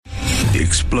The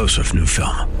explosive new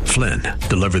film, Flynn,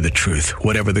 deliver the truth,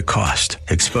 whatever the cost,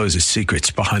 exposes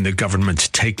secrets behind the government's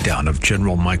takedown of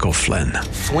General Michael Flynn.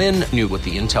 Flynn knew what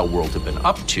the intel world had been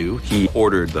up to. He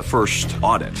ordered the first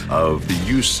audit of the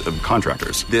use of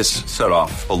contractors. This set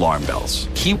off alarm bells.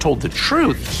 He told the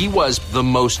truth. He was the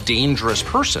most dangerous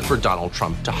person for Donald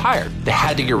Trump to hire. They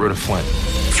had to get rid of Flynn.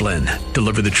 Flynn,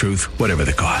 deliver the truth, whatever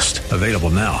the cost. Available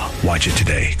now. Watch it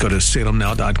today. Go to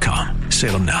salemnow.com.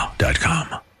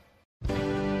 salemnow.com.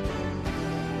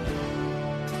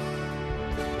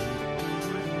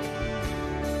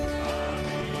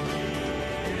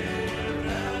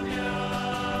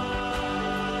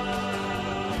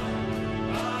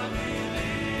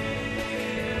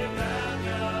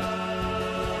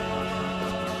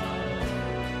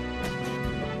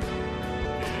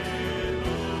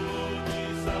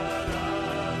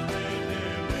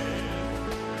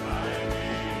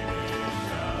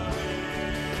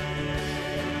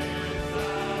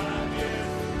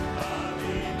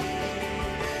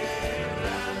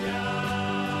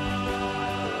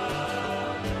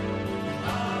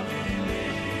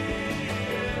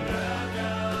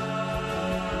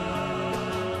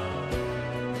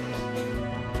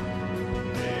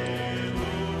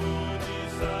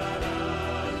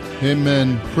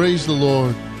 Amen. Praise the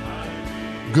Lord.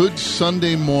 Good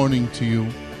Sunday morning to you.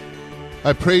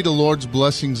 I pray the Lord's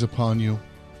blessings upon you.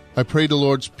 I pray the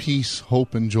Lord's peace,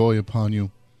 hope, and joy upon you.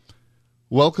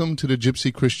 Welcome to the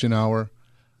Gypsy Christian Hour.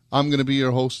 I'm going to be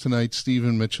your host tonight,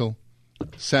 Stephen Mitchell.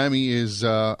 Sammy is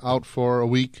out for a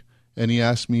week, and he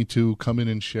asked me to come in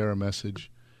and share a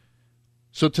message.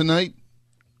 So tonight,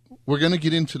 we're going to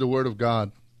get into the Word of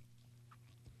God.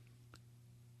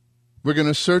 We're going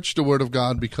to search the Word of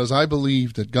God because I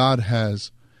believe that God has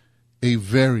a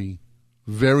very,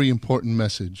 very important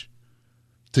message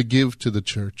to give to the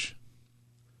church.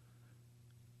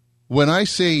 When I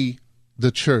say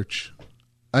the church,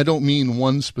 I don't mean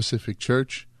one specific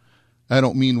church. I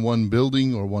don't mean one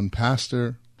building or one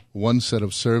pastor, one set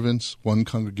of servants, one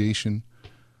congregation.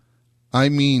 I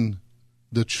mean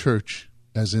the church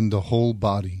as in the whole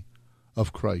body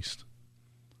of Christ.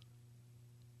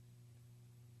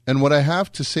 And what I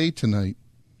have to say tonight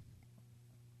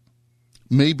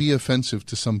may be offensive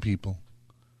to some people.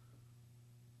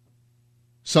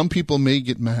 Some people may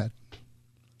get mad.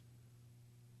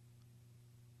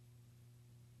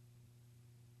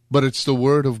 But it's the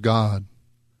Word of God,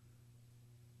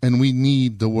 and we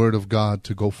need the Word of God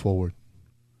to go forward.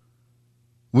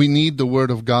 We need the Word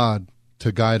of God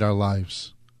to guide our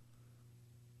lives.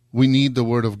 We need the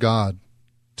Word of God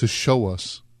to show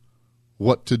us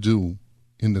what to do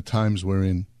in the times we're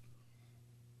in.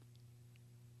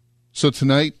 So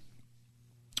tonight,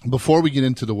 before we get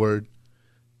into the Word,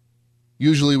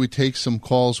 usually we take some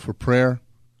calls for prayer.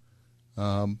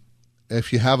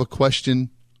 If you have a question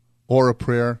or a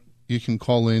prayer, you can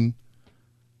call in.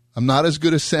 I'm not as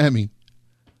good as Sammy,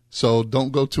 so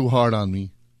don't go too hard on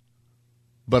me,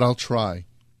 but I'll try.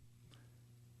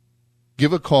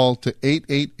 Give a call to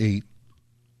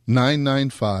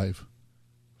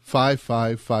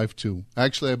 888-995-5552.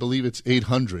 Actually, I believe it's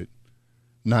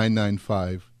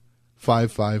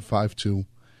 800-995-5552.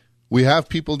 We have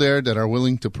people there that are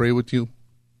willing to pray with you.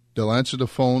 They'll answer the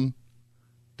phone.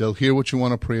 They'll hear what you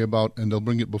want to pray about, and they'll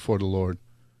bring it before the Lord.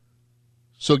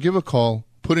 So give a call,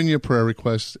 put in your prayer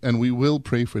requests, and we will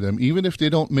pray for them. Even if they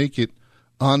don't make it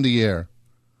on the air,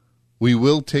 we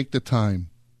will take the time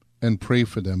and pray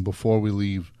for them before we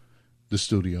leave the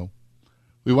studio.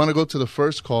 We want to go to the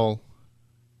first call.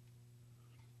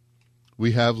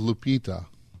 We have Lupita.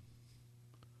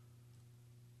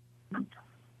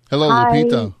 Hello, Hi.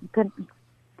 Lupita. Good.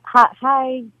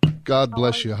 Hi. God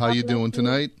bless you. How you doing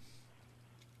tonight?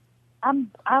 I'm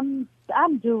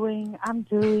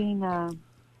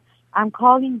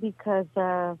calling because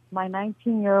my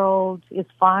 19-year-old is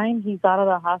fine. He's out of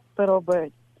the hospital,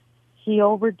 but he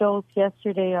overdosed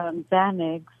yesterday on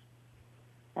Xanax,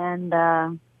 and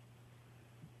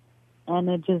it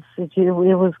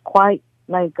was quite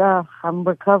like I'm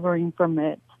recovering from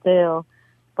it still.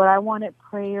 But I wanted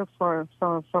prayer for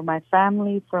my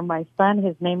family, for my son.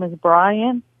 His name is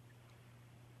Brian,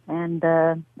 and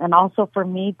also for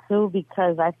me too,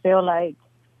 because I feel like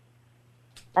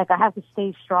I have to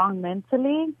stay strong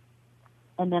mentally,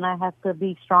 and then I have to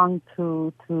be strong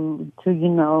to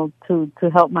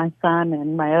help my son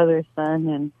and my other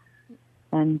son,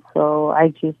 and so I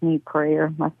just need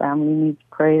prayer. My family needs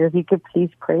prayer. If you could please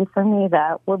pray for me,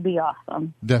 that would be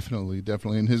awesome. Definitely.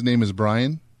 And his name is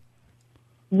Brian?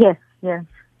 Yes.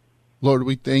 Lord,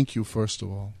 we thank you, first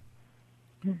of all.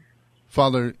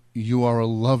 Father, you are a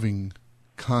loving,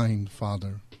 kind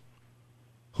Father.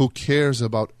 who cares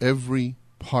about every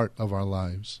part of our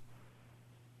lives.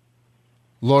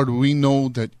 Lord, we know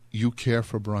that you care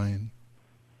for Brian.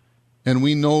 And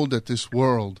we know that this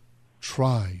world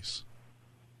tries.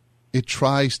 It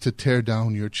tries to tear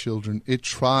down your children. It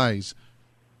tries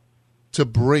to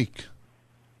break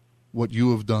what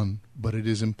you have done, but it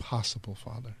is impossible,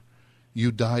 Father.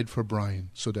 You died for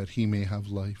Brian so that he may have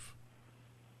life.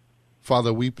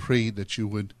 Father, we pray that you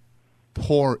would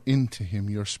pour into him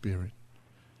your Spirit.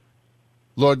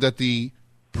 Lord, that the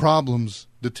problems,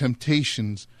 the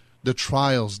temptations, the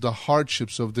trials, the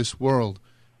hardships of this world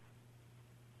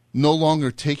no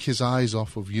longer take his eyes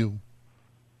off of you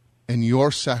and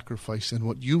your sacrifice and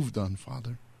what you've done,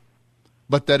 Father,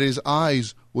 but that his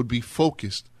eyes would be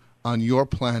focused on your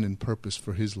plan and purpose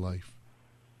for his life.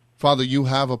 Father, you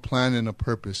have a plan and a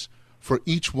purpose for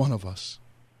each one of us.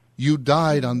 You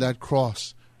died on that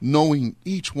cross knowing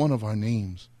each one of our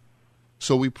names.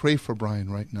 So we pray for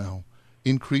Brian right now.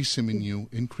 Increase him in you.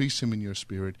 Increase him in your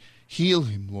Spirit. Heal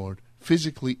him, Lord,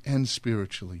 physically and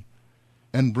spiritually.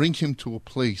 And bring him to a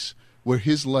place where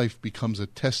his life becomes a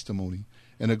testimony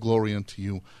and a glory unto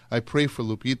you. I pray for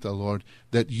Lupita, Lord,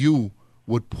 that you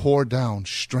would pour down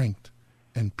strength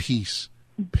and peace,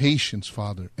 patience,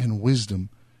 Father, and wisdom.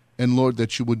 And Lord,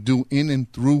 that you would do in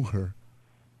and through her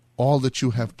all that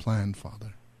you have planned,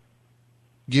 Father.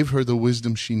 Give her the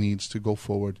wisdom she needs to go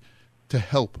forward, to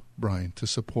help Brian, to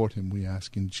support him, we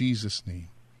ask in Jesus' name.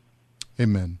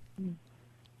 Amen.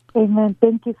 Amen.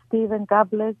 Thank you, Stephen. God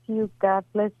bless you. God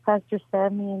bless Pastor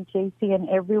Sammy and JC and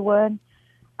everyone.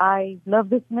 I love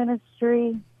this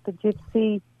ministry, the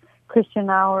Gypsy Christian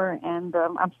Hour, and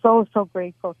I'm so, so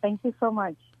grateful. Thank you so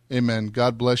much. Amen.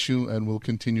 God bless you, and we'll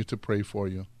continue to pray for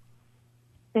you.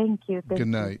 Thank you. Good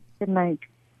night. Good night.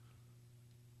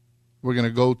 We're going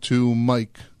to go to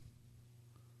Mike.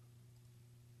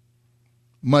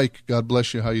 Mike, God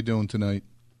bless you. How you doing tonight?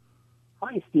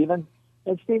 Hi, Stephen.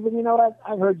 And Stephen, you know what?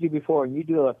 I've heard you before, and you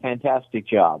do a fantastic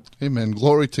job. Amen.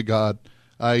 Glory to God.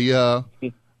 I've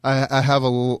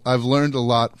learned a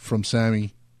lot from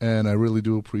Sammy, and I really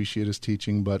do appreciate his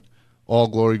teaching. But all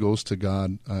glory goes to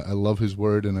God. I love His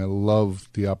Word, and I love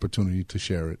the opportunity to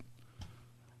share it.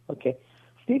 Okay,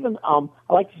 Stephen. I'd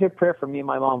like to say a prayer for me and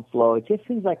my mom, Flo. It just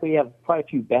seems like we have quite a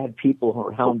few bad people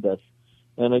around us,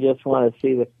 and I just want to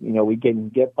see that we can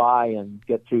get by and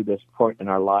get through this point in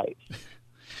our lives.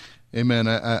 Amen.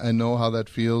 I know how that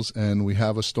feels, and we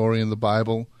have a story in the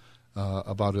Bible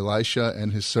about Elisha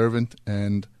and his servant,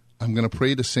 and I'm going to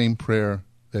pray the same prayer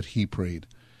that he prayed,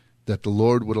 that the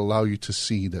Lord would allow you to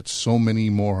see that so many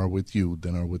more are with you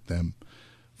than are with them.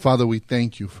 Father, we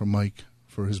thank you for Mike,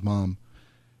 for his mom.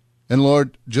 And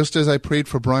Lord, just as I prayed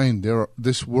for Brian,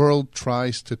 this world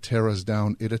tries to tear us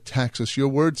down. It attacks us. Your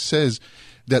word says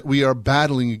that we are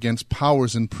battling against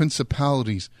powers and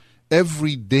principalities.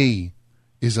 Every day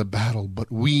is a battle,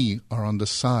 but we are on the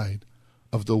side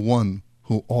of the one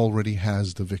who already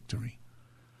has the victory.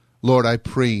 Lord, I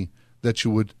pray that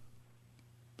you would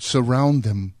surround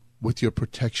them with your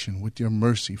protection, with your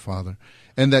mercy, Father,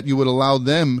 and that you would allow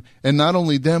them, and not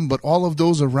only them, but all of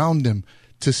those around them,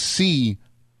 to see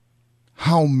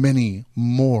how many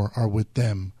more are with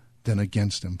them than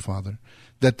against them, Father,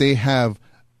 that they have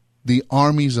the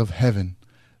armies of heaven,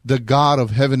 the God of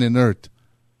heaven and earth,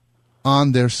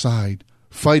 on their side,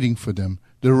 fighting for them,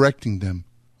 directing them,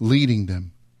 leading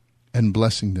them, and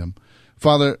blessing them.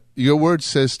 Father, your word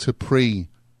says to pray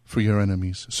for your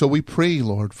enemies. So we pray,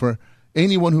 Lord, for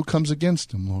anyone who comes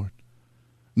against them, Lord.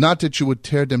 Not that you would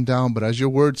tear them down, but as your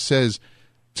word says,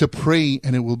 to pray,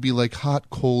 and it will be like hot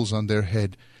coals on their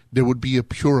head. There would be a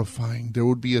purifying. There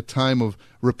would be a time of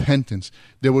repentance.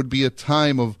 There would be a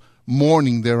time of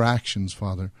mourning their actions,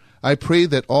 Father. I pray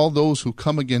that all those who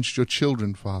come against your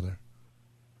children, Father,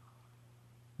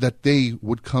 that they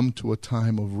would come to a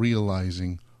time of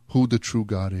realizing who the true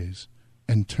God is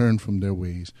and turn from their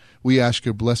ways. We ask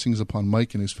your blessings upon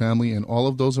Mike and his family and all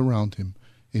of those around him.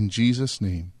 In Jesus'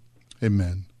 name,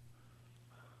 amen.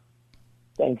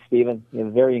 Thanks, Stephen. It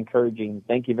was very encouraging.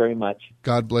 Thank you very much.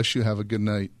 God bless you. Have a good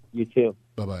night. You too.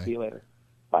 Bye-bye. See you later.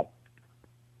 Bye.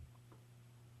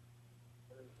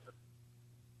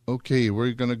 Okay,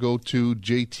 we're going to go to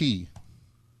JT.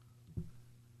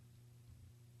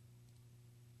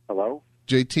 Hello?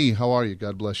 JT, how are you?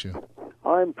 God bless you.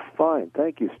 I'm fine.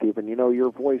 Thank you, Stephen. You know,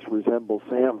 your voice resembles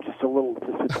Sam just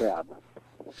a tad.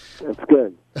 It's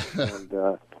good.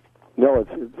 And, no,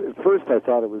 at first I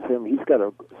thought it was him.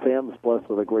 Sam's blessed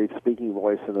with a great speaking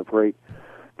voice and a great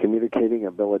communicating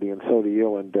ability, and so do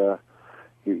you. And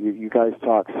you guys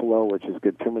talk slow, which is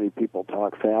good. Too many people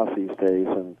talk fast these days,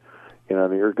 and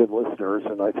you're good listeners.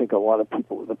 And I think a lot of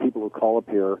people, the people who call up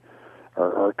here,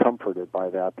 are comforted by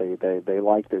that. They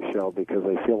like the show because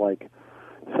they feel like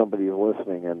somebody is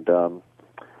listening. And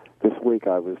this week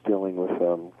I was dealing with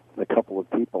a couple of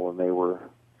people, and they were,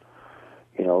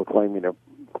 claiming to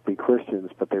be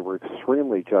Christians, but they were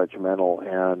extremely judgmental.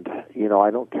 And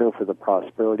I don't care for the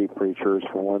prosperity preachers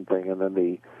for one thing, and then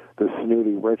the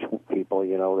snooty rich people,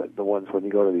 the ones when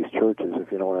you go to these churches,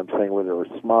 if you know what I'm saying, where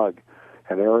they're smug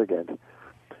and arrogant.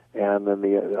 And then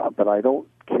but I don't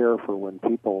care for when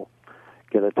people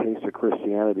get a taste of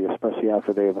Christianity, especially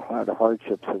after they've had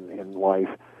hardships in life,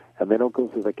 and they don't go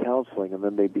through the counseling, and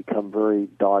then they become very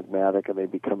dogmatic and they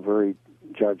become very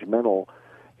judgmental.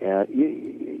 And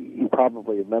you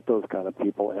probably have met those kind of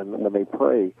people, and when they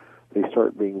pray, they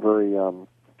start being very,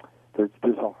 there's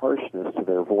a harshness to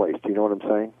their voice. Do you know what I'm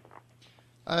saying?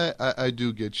 I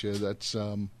do get you. That's,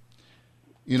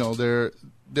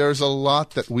 there's a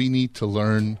lot that we need to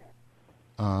learn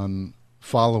on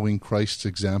following Christ's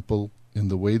example in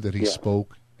the way that he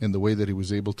spoke, in the way that he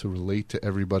was able to relate to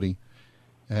everybody.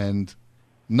 And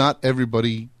not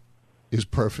everybody is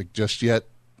perfect just yet,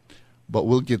 but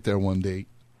we'll get there one day.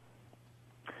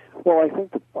 Well, I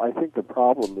think the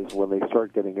problem is when they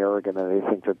start getting arrogant and they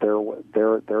think that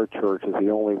their church is the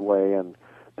only way, and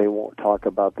they won't talk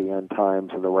about the end times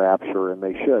and the rapture, and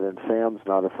they should. And Sam's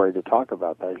not afraid to talk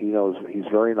about that. He knows, he's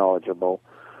very knowledgeable,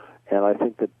 and I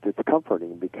think that it's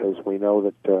comforting because we know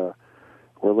that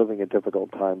we're living in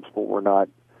difficult times, but we're not.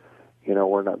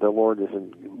 The Lord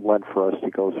isn't meant for us to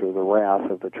go through the wrath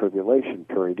of the tribulation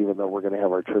period, even though we're going to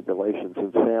have our tribulations.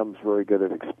 And Sam's very good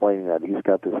at explaining that. He's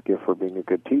got this gift for being a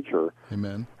good teacher.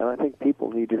 Amen. And I think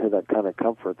people need to hear that kind of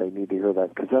comfort. They need to hear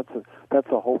that because that's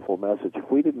a hopeful message. If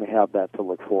we didn't have that to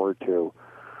look forward to,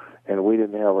 and we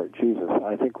didn't have our Jesus,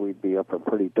 I think we'd be up a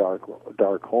pretty dark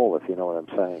hole, if you know what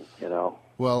I'm saying.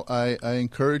 Well, I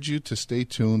encourage you to stay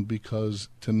tuned because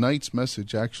tonight's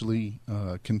message actually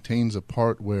contains a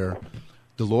part where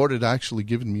the Lord had actually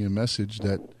given me a message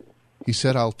that he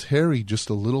said, I'll tarry just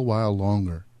a little while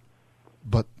longer,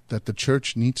 but that the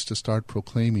church needs to start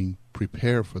proclaiming,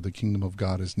 prepare for the kingdom of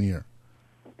God is near.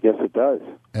 Yes, it does.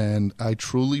 And I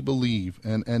truly believe,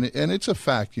 and it's a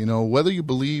fact, whether you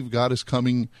believe God is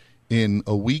coming in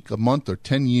a week, a month, or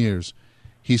 10 years,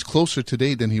 he's closer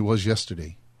today than he was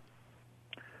yesterday.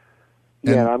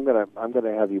 Yeah, and I'm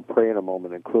gonna have you pray in a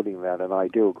moment, including that. And I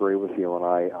do agree with you. And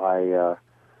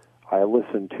I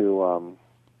listen to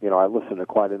I listen to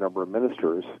quite a number of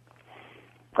ministers.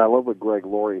 I love what Greg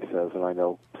Laurie says, and I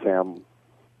know Sam,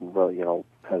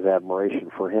 has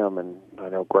admiration for him, and I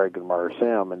know Greg admires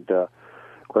Sam. And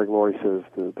Greg Laurie says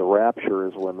the rapture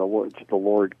is when the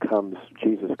Lord comes,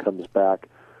 Jesus comes back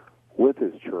with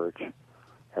his church,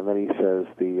 and then he says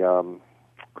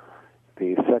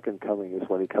the second coming is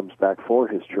when he comes back for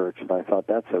his church. And I thought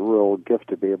that's a real gift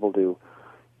to be able to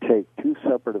take two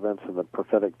separate events in the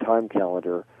prophetic time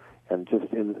calendar and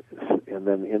and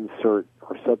then insert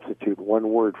or substitute one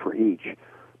word for each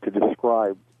to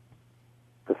describe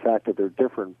the fact that they're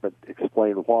different, but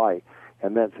explain why.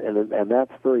 And that's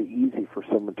very easy for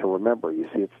someone to remember. You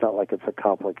see, it's not like it's a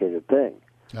complicated thing.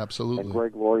 Absolutely. And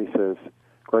Greg Laurie says,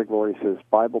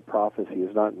 Bible prophecy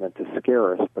is not meant to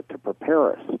scare us, but to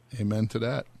prepare us. Amen to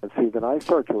that. And see, then I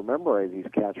start to memorize these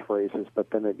catchphrases,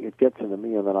 but then it gets into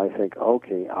me, and then I think,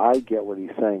 okay, I get what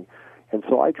he's saying. And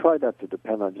so I try not to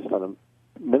depend on just on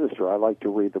a minister. I like to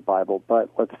read the Bible, but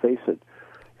let's face it,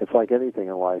 it's like anything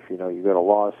in life. You go to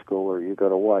law school or you go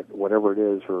to whatever it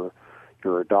is, or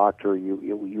you're a doctor.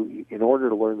 You in order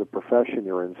to learn the profession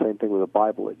you're in, same thing with the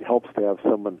Bible, it helps to have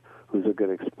someone who's a good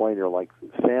explainer, like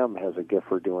Sam has a gift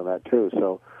for doing that too.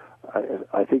 So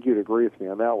I think you'd agree with me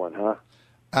on that one, huh?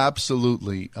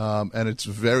 Absolutely. And it's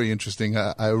very interesting.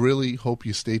 I really hope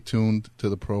you stay tuned to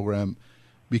the program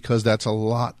because that's a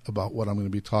lot about what I'm going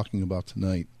to be talking about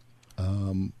tonight.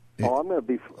 I'm going to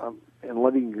be, and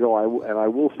letting you go, I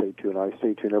will stay tuned. I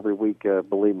stay tuned every week.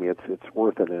 Believe me, it's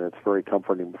worth it, and it's very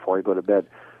comforting before I go to bed.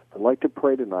 I'd like to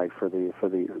pray tonight for the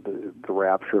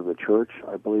rapture of the church.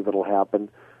 I believe it'll happen.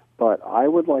 But I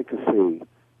would like to see,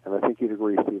 and I think you'd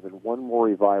agree, Stephen, one more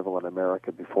revival in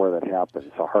America before that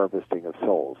happens, a harvesting of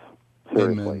souls.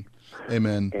 Seriously.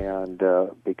 Amen. And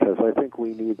because I think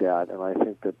we need that, and I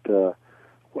think that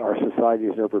our society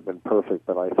has never been perfect,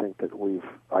 but I think that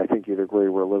I think you'd agree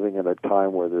we're living in a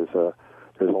time where there's a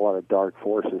lot of dark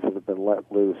forces that have been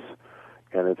let loose,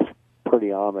 and it's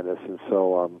pretty ominous. And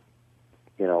so,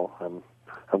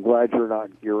 I'm glad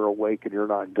you're awake and you're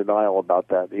not in denial about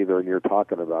that either, and you're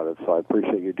talking about it. So I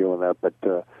appreciate you doing that. But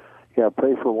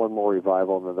pray for one more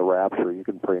revival and then the rapture. You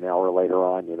can pray an hour later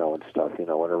on, and stuff,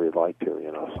 whenever you'd like to,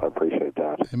 So I appreciate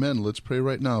that. Amen. Let's pray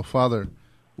right now. Father,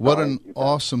 What an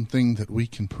awesome thing that we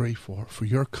can pray for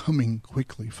your coming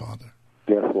quickly, Father.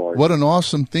 Yes, Lord. What an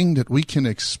awesome thing that we can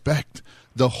expect,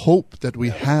 the hope that we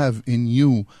have in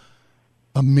you.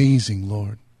 Amazing,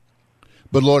 Lord.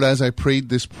 But Lord, as I prayed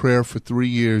this prayer for 3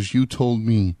 years, you told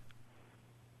me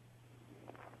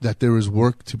that there is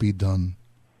work to be done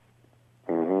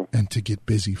and to get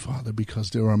busy, Father,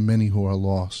 because there are many who are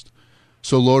lost.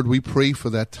 So, Lord, we pray for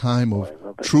that time of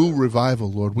true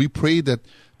revival, Lord. We pray that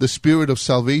the Spirit of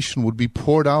salvation would be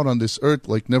poured out on this earth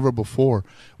like never before.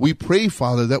 We pray,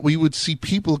 Father, that we would see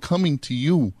people coming to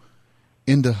you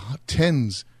in the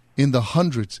tens, in the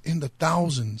hundreds, in the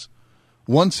thousands,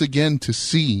 once again to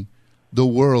see the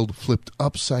world flipped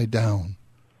upside down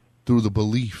through the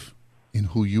belief in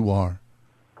who you are.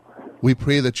 We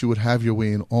pray that you would have your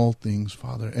way in all things,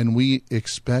 Father, and we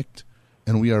expect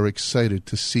and we are excited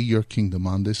to see your kingdom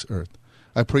on this earth.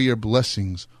 I pray your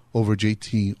blessings over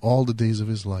JT all the days of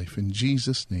his life. In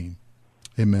Jesus' name,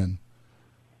 amen.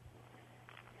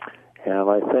 And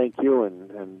I thank you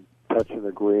and touch and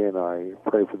agree, and I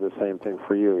pray for the same thing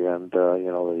for you. And,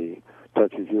 he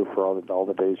touches you for all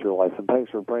the days of your life. And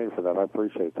thanks for praying for that. I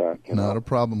appreciate that. Not a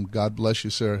problem. God bless you,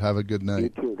 sir. Have a good night. You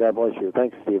too. God bless you.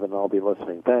 Thanks, Stephen. I'll be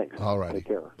listening. Thanks. All right. Take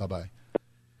care. Bye-bye.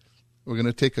 We're going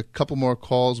to take a couple more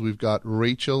calls. We've got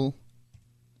Rachel.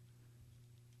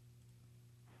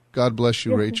 God bless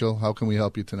you, Rachel. How can we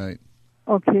help you tonight?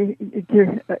 Okay,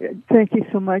 dear. Thank you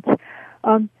so much.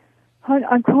 I'm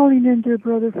calling in, dear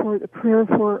brother, for the prayer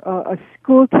for a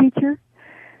school teacher.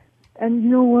 And you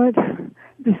know what?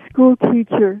 The school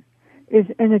teacher is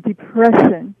in a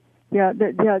depression.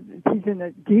 She's in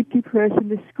a deep depression,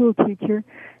 the school teacher.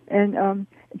 And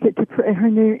her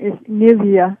name is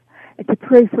Nivea. And to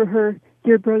pray for her,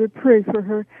 dear brother, pray for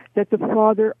her that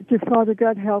dear Father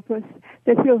God help us,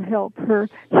 that He'll help her.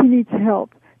 She needs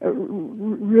help,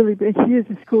 really. But she is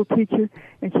a school teacher,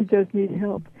 and she does need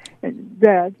help, and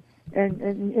bad.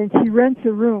 And she rents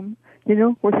a room,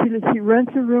 where she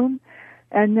rents a room,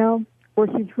 and now where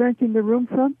she's renting the room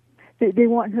from, they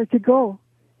want her to go,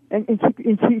 and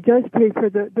she does pay for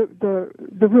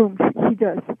the room. She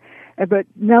does, but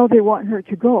now they want her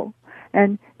to go,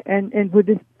 and with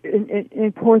this.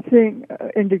 And poor thing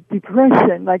in the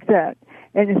depression like that,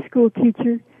 and a school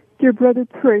teacher, dear brother,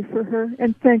 pray for her,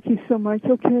 and thank you so much.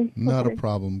 Okay. Not a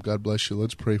problem. God bless you.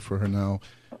 Let's pray for her now.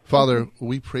 Father,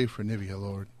 we pray for Nivea,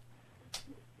 Lord.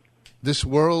 This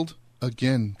world,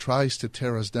 again, tries to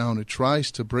tear us down. It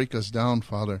tries to break us down,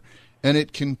 Father, and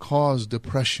it can cause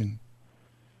depression.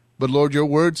 But Lord, your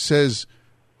word says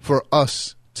for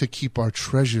us to keep our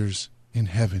treasures in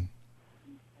heaven.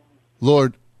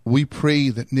 Lord, we pray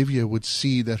that Nivea would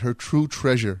see that her true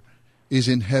treasure is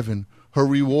in heaven. Her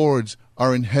rewards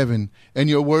are in heaven. And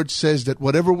your word says that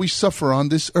whatever we suffer on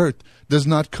this earth does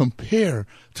not compare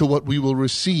to what we will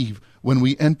receive when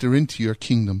we enter into your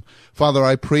kingdom. Father,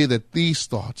 I pray that these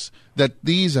thoughts, that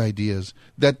these ideas,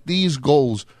 that these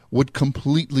goals would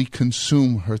completely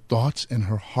consume her thoughts and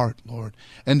her heart, Lord,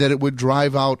 and that it would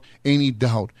drive out any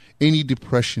doubt, any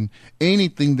depression,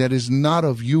 anything that is not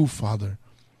of you, Father.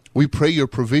 We pray your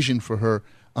provision for her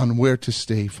on where to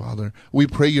stay, Father. We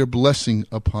pray your blessing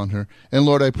upon her. And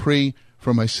Lord, I pray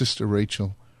for my sister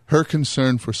Rachel, her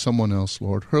concern for someone else,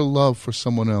 Lord, her love for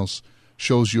someone else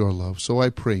shows your love. So I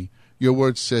pray, your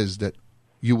word says that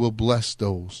you will bless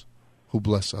those who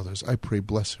bless others. I pray,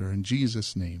 bless her in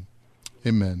Jesus' name.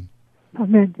 Amen.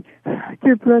 Amen.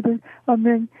 Dear brother,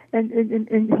 amen. And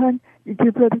hon,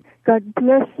 dear brother, God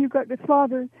bless you, God the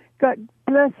Father. God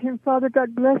bless him, Father.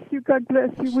 God bless you. God bless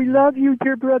you. We love you,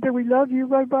 dear brother. We love you.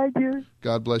 Bye-bye, dear.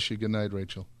 God bless you. Good night,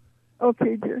 Rachel.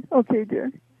 Okay, dear. Okay,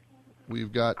 dear.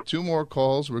 We've got 2 more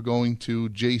calls. We're going to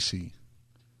JC.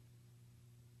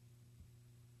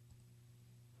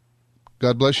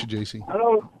 God bless you, JC.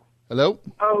 Hello. Hello.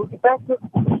 Oh,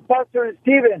 Pastor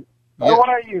Stephen. Yeah. How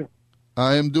are you?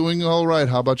 I am doing all right.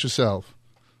 How about yourself?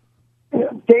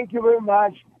 Thank you very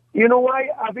much. You know why?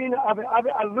 I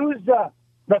lose the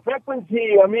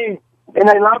frequency. And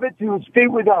I love it to speak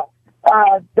with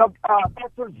Pastor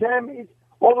Sam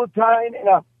all the time.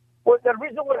 And the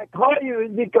reason why I call you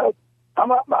is because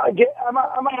I'm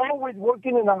always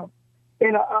working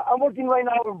I'm working right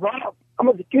now in Rob. I'm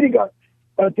a security guard.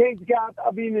 Thanks God,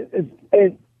 being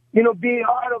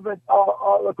out of it,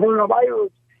 the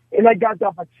coronavirus, and I got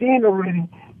the vaccine already.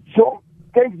 So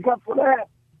thanks God for that.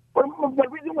 But the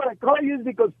reason why I call you is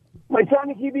because my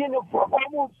son, he been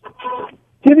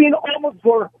almost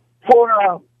for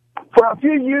a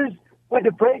few years with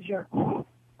the pressure.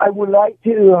 I would like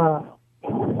to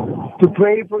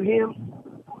pray for him.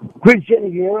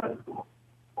 Christian here.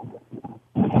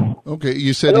 Okay,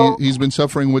 you said he's been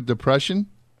suffering with depression?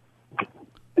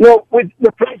 No, with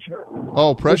the pressure.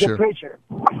 Oh, pressure. With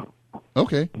the pressure.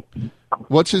 Okay.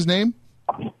 What's his name?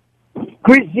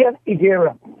 Christian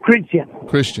Higuera.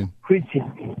 Christian.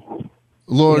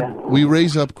 Lord, Yeah. we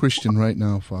raise up Christian right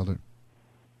now, Father.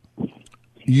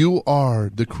 You are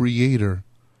the creator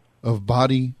of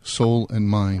body, soul, and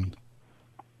mind.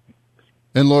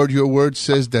 And Lord, your word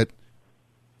says that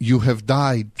you have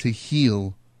died to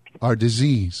heal our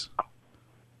disease.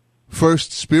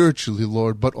 First spiritually,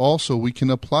 Lord, but also we can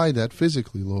apply that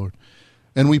physically, Lord.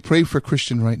 And we pray for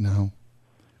Christian right now.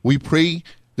 We pray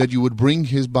that you would bring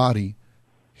his body,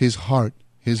 his heart,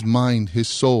 his mind, his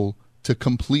soul to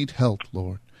complete health,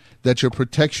 Lord. That your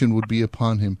protection would be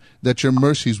upon him, that your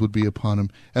mercies would be upon him.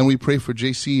 And we pray for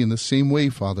JC in the same way,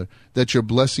 Father, that your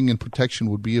blessing and protection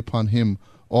would be upon him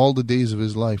all the days of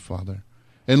his life, Father.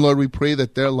 And Lord, we pray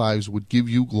that their lives would give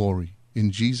you glory.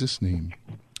 In Jesus' name,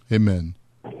 amen.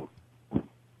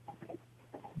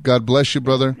 God bless you,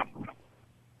 brother.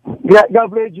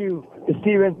 God bless you,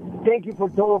 Stephen. Thank you for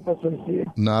talking with us,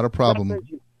 Stephen. Not a problem.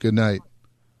 Good night.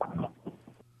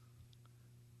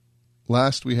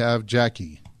 Last, we have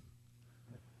Jackie.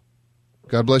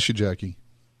 God bless you, Jackie.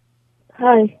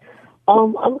 Hi.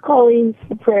 I'm calling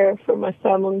for prayer for my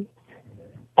family.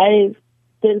 I've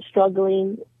been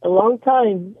struggling a long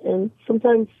time, and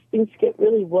sometimes things get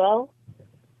really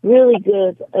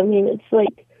good. I mean, it's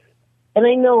like, and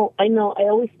I know, I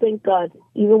always thank God.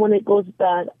 Even when it goes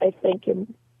bad, I thank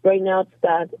him. Right now it's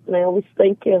bad, and I always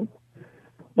thank him.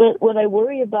 But what I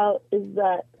worry about is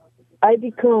that I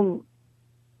become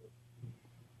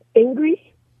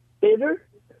angry, bitter,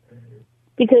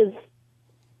 because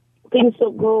things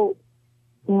don't go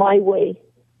my way.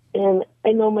 And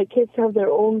I know my kids have they're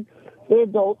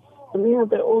adults, and they have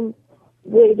their own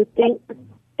way to think.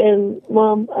 And,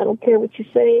 Mom, I don't care what you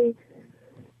say.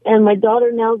 And my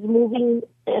daughter now is moving,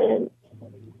 and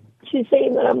she's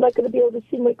saying that I'm not going to be able to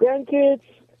see my grandkids.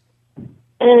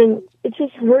 And it's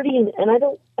just hurting, and I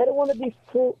don't want to be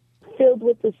filled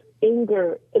with this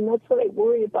anger, and that's what I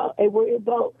worry about. I worry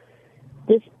about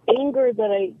this anger that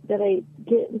I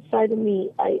get inside of me.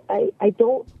 I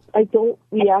don't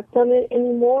react on it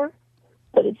anymore,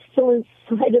 but it's still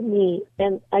inside of me,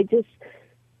 and I just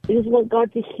want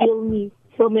God to heal me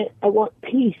from it. I want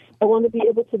peace. I want to be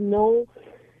able to know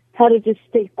how to just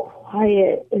stay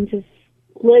quiet and just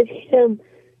let him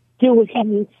do what he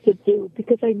needs to do,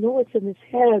 because I know it's in his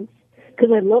hands,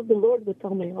 because I love the Lord with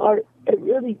all my heart. I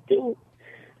really do.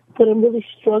 But I'm really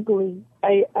struggling.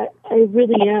 I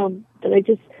really am.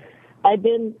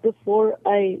 And before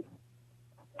I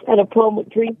had a problem with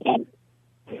drinking,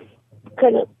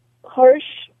 kind of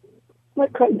harsh,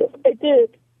 I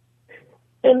did.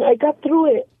 And I got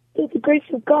through it. Through the grace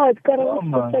of God, God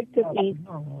always protected me.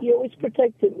 He always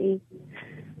protected me.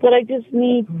 But I just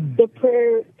need the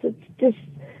prayer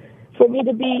for me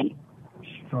to be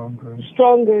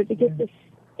stronger, to get this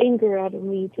anger out of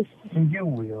me. And you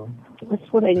will. That's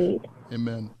what I need.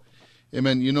 Amen.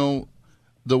 Amen. You know,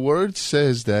 the word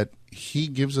says that he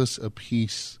gives us a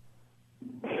peace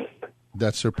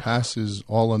that surpasses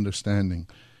all understanding.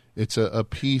 It's a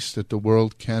peace that the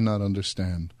world cannot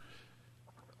understand.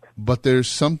 But there's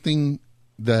something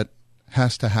that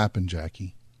has to happen,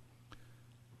 Jackie.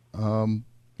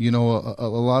 You know, a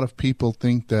lot of people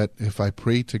think that if I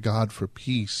pray to God for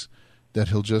peace, that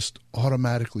he'll just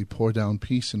automatically pour down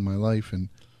peace in my life. And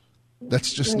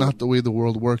that's just not the way the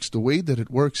world works. The way that it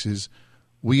works is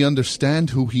we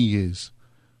understand who he is.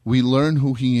 We learn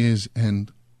who he is,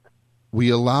 and we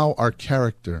allow our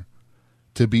character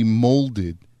to be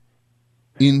molded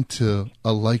into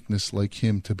a likeness like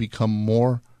him, to become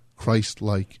more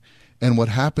Christ-like. And what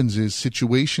happens is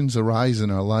situations arise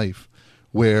in our life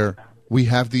where we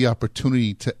have the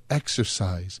opportunity to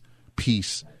exercise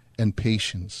peace and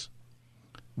patience.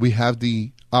 We have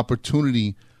the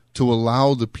opportunity to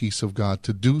allow the peace of God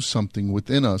to do something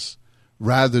within us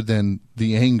rather than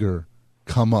the anger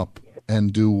come up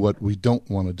and do what we don't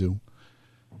want to do.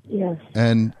 Yes.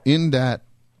 And in that,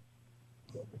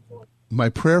 my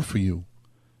prayer for you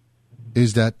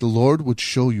is that the Lord would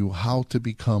show you how to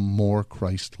become more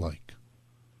Christ-like.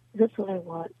 That's what I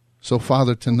want. So,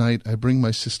 Father, tonight I bring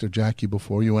my sister Jackie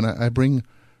before you, and I bring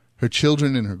her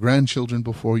children and her grandchildren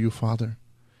before you, Father.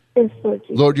 Yes, Lord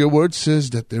Jesus. Lord, your word says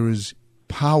that there is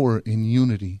power in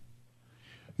unity.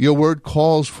 Your word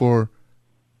calls for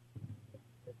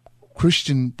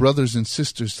Christian brothers and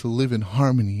sisters to live in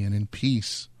harmony and in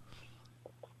peace.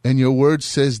 And your word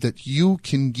says that you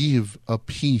can give a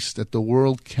peace that the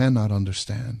world cannot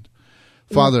understand.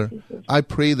 Father, I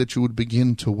pray that you would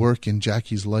begin to work in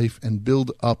Jackie's life and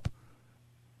build up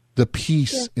the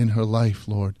peace in her life,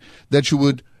 Lord. That you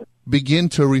would begin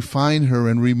to refine her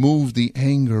and remove the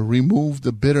anger, remove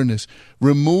the bitterness,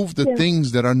 remove the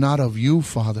things that are not of you,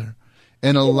 Father,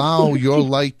 and allow your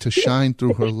light to shine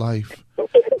through her life.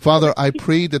 Father, I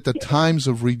pray that the times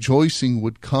of rejoicing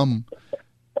would come.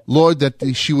 Lord,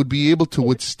 that she would be able to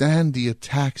withstand the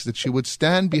attacks, that she would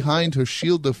stand behind her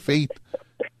shield of faith,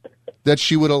 that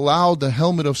she would allow the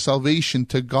helmet of salvation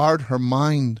to guard her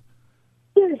mind.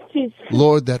 Yes, Jesus.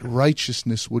 Lord, that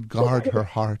righteousness would guard her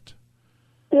heart.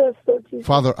 Yes, Lord Jesus.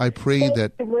 Father, I pray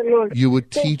that you would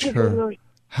teach her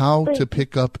how to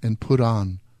pick up and put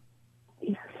on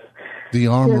the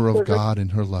armor of God in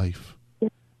her life,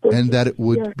 and that it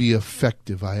would be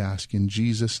effective, I ask, in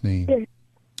Jesus' name.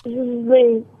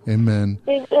 Amen.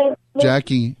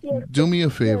 Jackie, do me a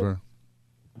favor.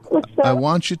 I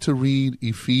want you to read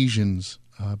Ephesians,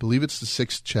 I believe it's the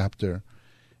 6th chapter,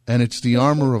 and it's the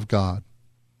armor of God.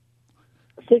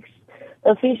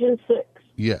 Ephesians 6.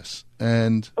 Yes,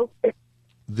 and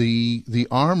the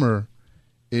armor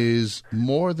is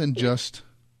more than just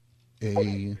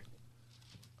a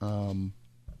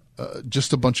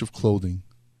bunch of clothing.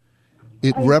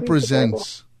 It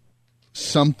represents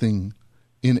something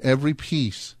in every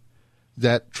piece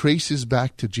that traces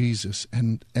back to Jesus,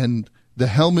 and the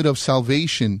helmet of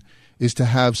salvation is to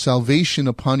have salvation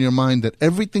upon your mind, that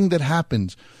everything that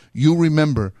happens, you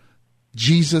remember,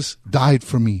 Jesus died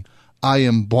for me. I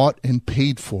am bought and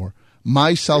paid for.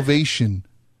 My salvation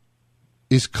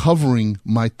is covering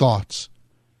my thoughts,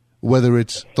 whether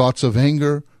it's thoughts of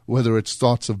anger, whether it's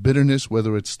thoughts of bitterness,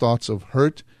 whether it's thoughts of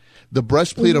hurt. The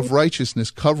breastplate of righteousness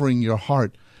covering your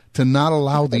heart to not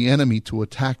allow the enemy to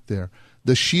attack there.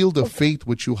 The shield of faith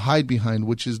which you hide behind,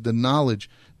 which is the knowledge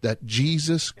that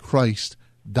Jesus Christ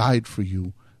died for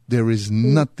you. There is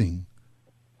nothing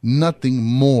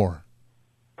more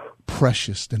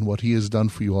precious than what he has done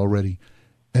for you already.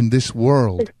 And this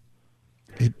world,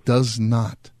 it does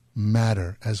not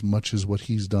matter as much as what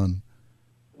he's done.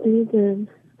 Amen.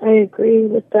 I agree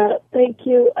with that. Thank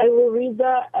you. I will read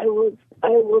that. I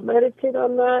will meditate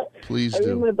on that. Please do. I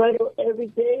read my Bible every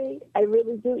day. I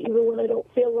really do, even when I don't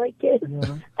feel like it.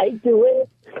 Yeah. I do it.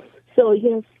 So,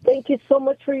 yes, thank you so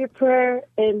much for your prayer.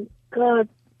 And, God,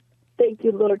 thank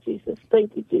you, Lord Jesus.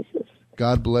 Thank you, Jesus.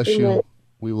 God bless Amen. You.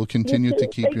 We will continue to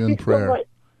keep you in prayer. So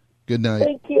good night.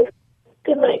 Thank you.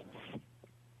 Good night.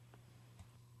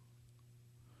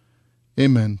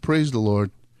 Amen. Praise the Lord.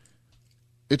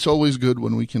 It's always good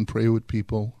when we can pray with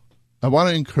people. I want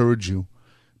to encourage you.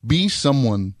 Be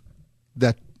someone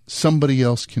that somebody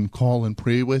else can call and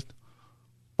pray with,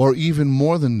 or even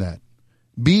more than that,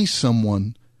 be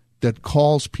someone that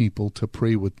calls people to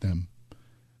pray with them.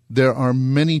 There are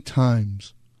many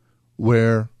times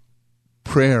where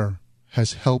prayer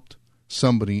has helped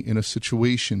somebody in a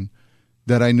situation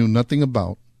that I knew nothing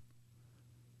about,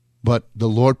 but the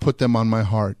Lord put them on my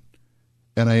heart,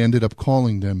 and I ended up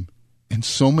calling them. And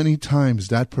so many times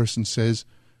that person says,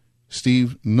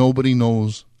 Steve, nobody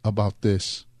knows about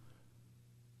this,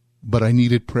 but I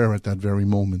needed prayer at that very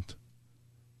moment.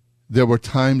 There were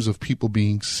times of people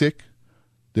being sick.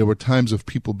 There were times of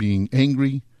people being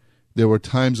angry. There were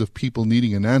times of people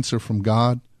needing an answer from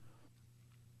God.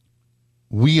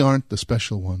 We aren't the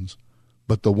special ones,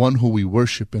 but the one who we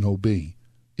worship and obey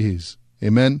is.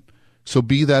 Amen? So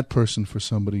be that person for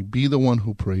somebody. Be the one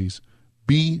who prays.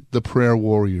 Be the prayer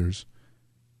warriors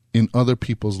in other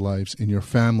people's lives, in your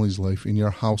family's life, in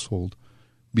your household,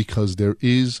 because there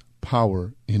is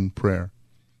power in prayer.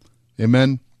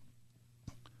 Amen?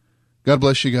 God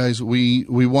bless you guys. We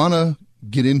want to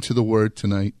get into the Word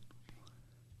tonight.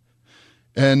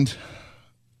 And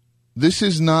this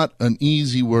is not an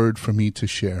easy word for me to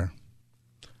share.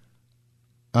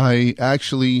 I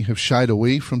actually have shied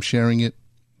away from sharing it.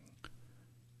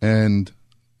 And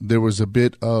there was a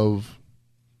bit of,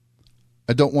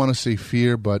 I don't want to say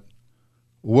fear, but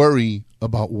worry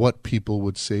about what people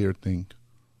would say or think.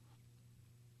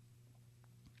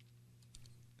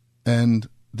 And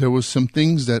there was some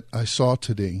things that I saw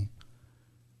today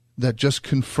that just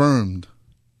confirmed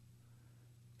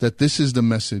that this is the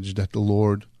message that the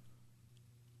Lord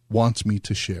wants me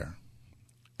to share.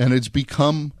 And it's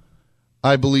become,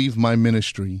 I believe, my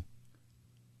ministry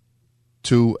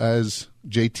to, as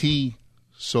JT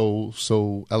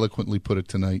so eloquently put it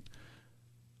tonight,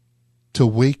 to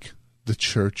wake the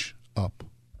church up.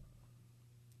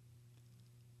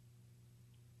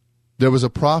 There was a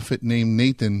prophet named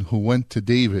Nathan who went to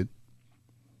David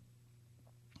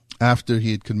after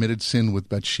he had committed sin with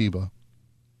Bathsheba.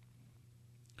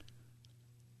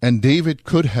 And David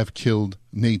could have killed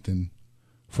Nathan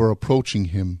for approaching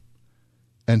him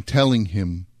and telling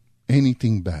him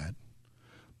anything bad.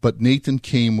 But Nathan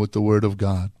came with the word of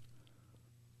God.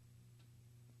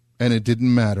 And it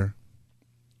didn't matter.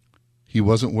 He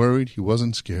wasn't worried. He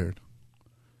wasn't scared.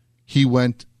 He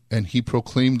went and he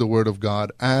proclaimed the word of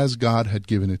God as God had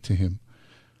given it to him.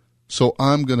 So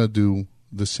I'm going to do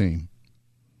the same.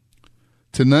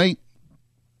 Tonight,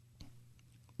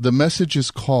 the message is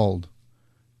called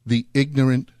The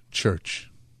Ignorant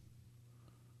Church.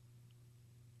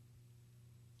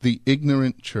 The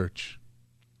Ignorant Church.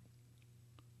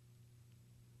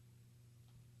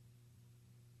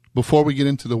 Before we get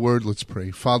into the word, let's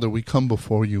pray. Father, we come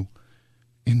before you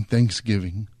in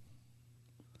thanksgiving.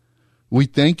 We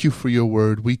thank you for your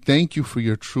word. We thank you for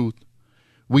your truth.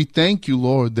 We thank you,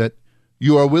 Lord, that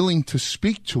you are willing to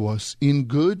speak to us in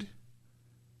good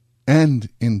and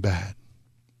in bad.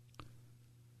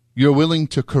 You're willing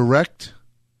to correct,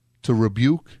 to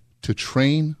rebuke, to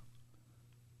train,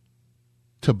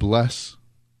 to bless.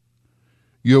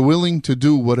 You're willing to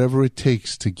do whatever it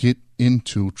takes to get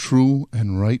into true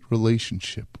and right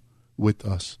relationship with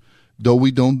us, though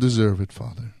we don't deserve it,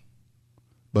 Father.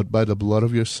 But by the blood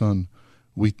of your Son,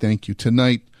 we thank you.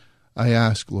 Tonight, I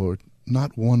ask, Lord,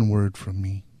 not one word from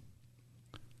me.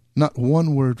 Not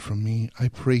one word from me. I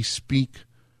pray, speak.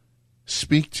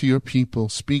 Speak to your people.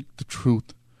 Speak the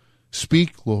truth.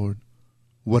 Speak, Lord.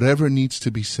 Whatever needs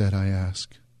to be said, I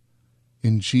ask.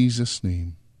 In Jesus'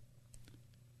 name.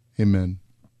 Amen.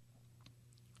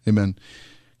 Amen.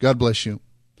 God bless you.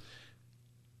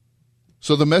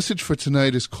 So the message for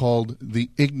tonight is called The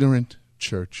Ignorant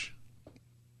Church.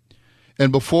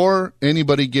 And before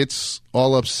anybody gets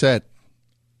all upset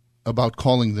about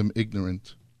calling them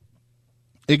ignorant,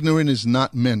 ignorant is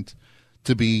not meant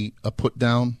to be a put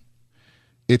down.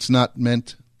 It's not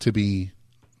meant to be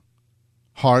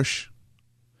harsh.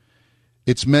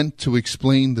 It's meant to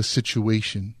explain the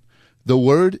situation. The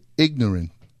word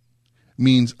ignorant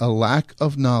means a lack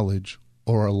of knowledge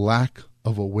or a lack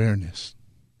of awareness.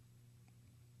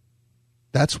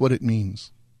 That's what it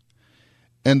means.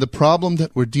 And the problem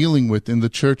that we're dealing with in the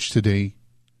church today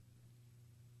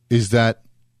is that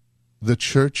the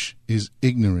church is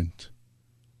ignorant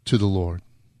to the Lord.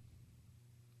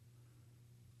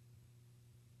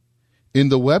 In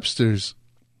the Webster's,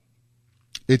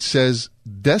 it says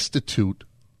destitute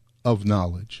of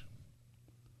knowledge,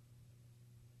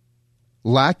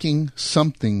 lacking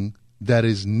something that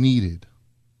is needed,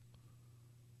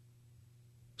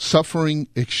 suffering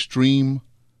extreme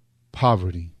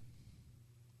poverty.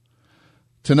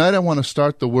 Tonight I want to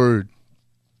start the word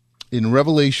in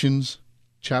Revelations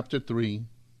chapter 3,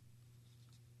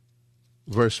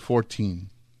 verse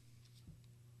 14.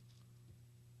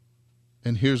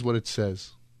 And here's what it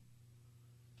says.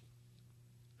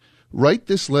 Write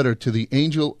this letter to the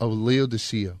angel of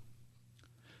Laodicea.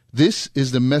 This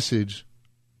is the message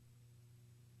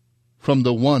from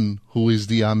the one who is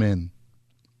the Amen,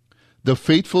 the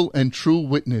faithful and true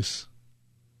witness,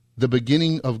 the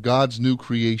beginning of God's new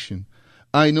creation.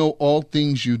 I know all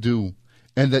things you do,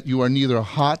 and that you are neither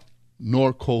hot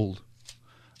nor cold.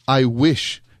 I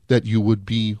wish that you would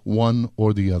be one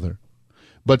or the other.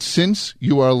 But since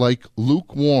you are like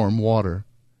lukewarm water,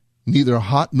 neither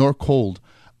hot nor cold,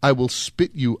 I will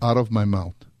spit you out of my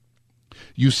mouth.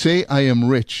 You say, I am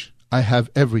rich, I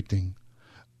have everything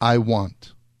I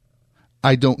want.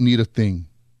 I don't need a thing.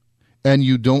 And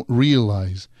you don't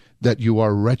realize that you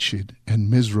are wretched and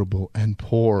miserable and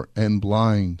poor and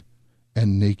blind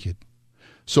and naked.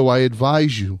 So I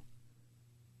advise you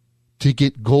to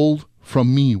get gold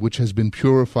from me, which has been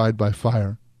purified by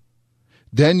fire.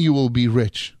 Then you will be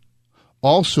rich.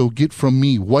 Also get from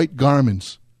me white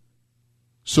garments,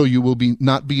 so you will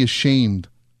not be ashamed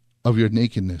of your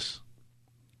nakedness,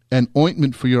 and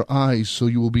ointment for your eyes, so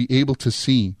you will be able to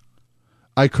see.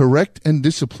 I correct and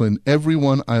discipline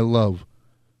everyone I love.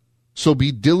 So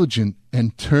be diligent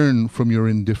and turn from your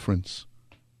indifference.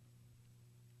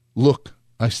 Look,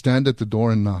 I stand at the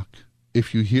door and knock.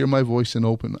 If you hear my voice and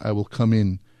open, I will come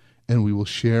in, and we will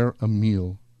share a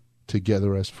meal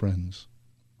together as friends.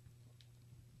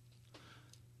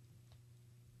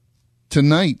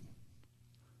 Tonight,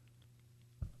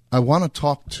 I want to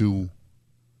talk to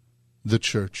the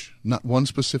church, not one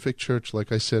specific church,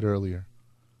 like I said earlier,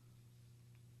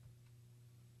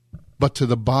 but to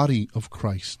the body of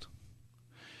Christ.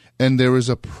 And there is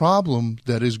a problem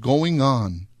that is going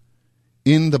on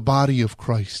in the body of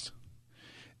Christ.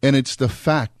 And it's the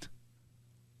fact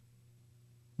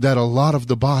that a lot of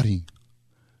the body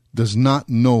does not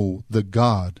know the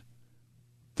God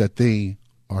that they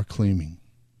are claiming.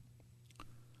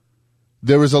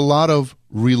 There is a lot of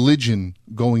religion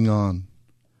going on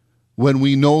when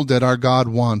we know that our God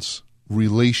wants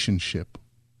relationship.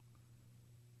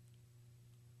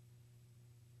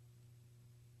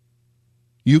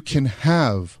 You can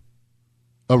have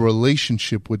a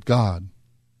relationship with God,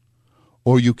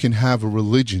 or you can have a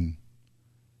religion,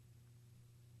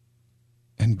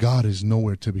 and God is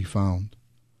nowhere to be found.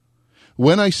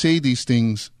 When I say these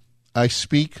things, I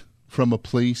speak from a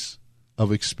place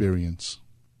of experience.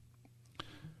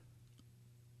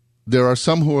 There are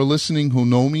some who are listening who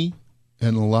know me,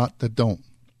 and a lot that don't.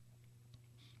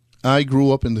 I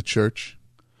grew up in the church.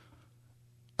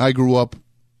 I grew up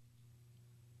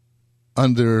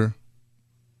under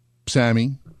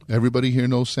Sammy. Everybody here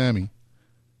knows Sammy.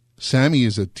 Sammy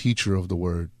is a teacher of the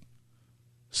word.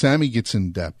 Sammy gets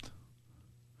in depth.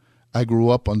 I grew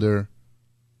up under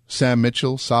Sam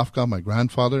Mitchell, Safka, my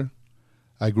grandfather.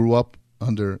 I grew up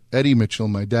under Eddie Mitchell,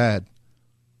 my dad,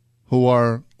 who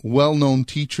are well-known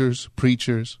teachers,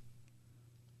 preachers.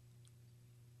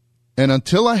 And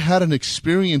until I had an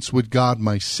experience with God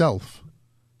myself,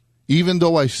 even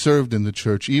though I served in the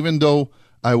church, even though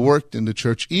I worked in the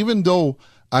church, even though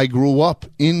I grew up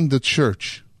in the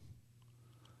church,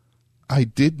 I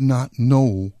did not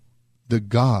know the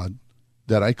God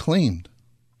that I claimed.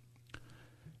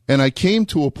 And I came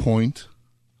to a point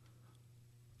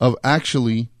of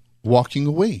actually walking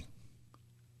away.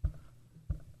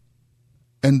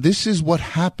 And this is what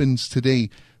happens today.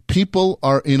 People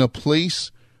are in a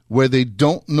place where they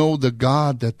don't know the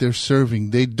God that they're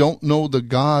serving. They don't know the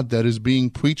God that is being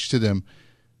preached to them.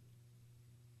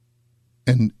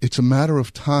 And it's a matter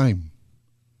of time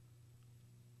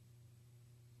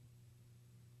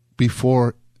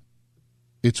before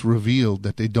it's revealed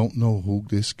that they don't know who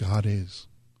this God is.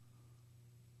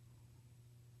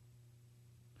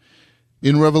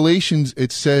 In Revelations,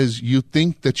 it says, you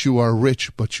think that you are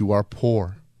rich, but you are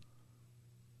poor.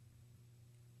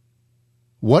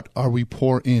 What are we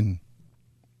poor in?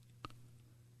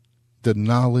 The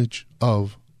knowledge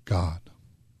of God.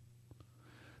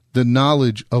 The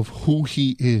knowledge of who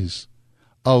He is,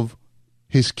 of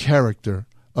His character,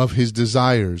 of His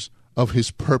desires, of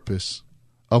His purpose,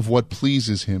 of what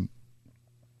pleases Him.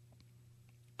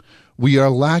 We are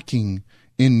lacking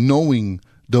in knowing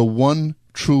the one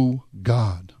true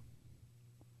God.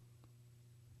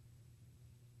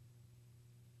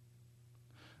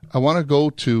 I want to go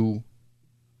to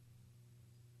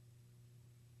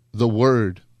the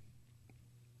word.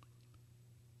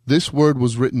 This word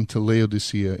was written to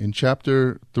Laodicea. In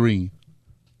chapter 3,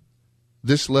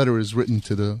 this letter is written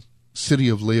to the city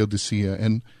of Laodicea.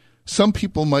 And some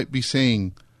people might be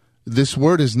saying, this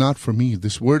word is not for me.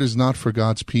 This word is not for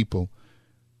God's people.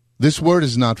 This word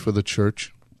is not for the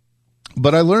church.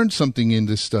 But I learned something in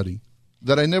this study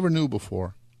that I never knew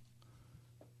before.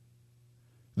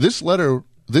 This letter,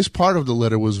 this part of the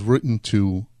letter was written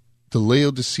to the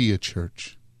Laodicea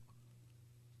church.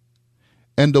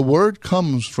 And the word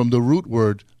comes from the root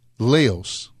word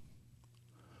laos.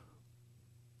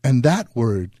 And that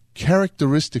word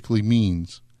characteristically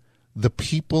means the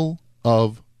people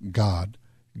of God,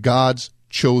 God's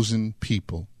chosen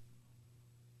people.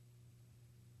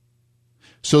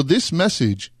 So this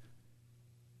message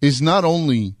is not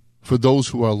only for those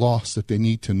who are lost that they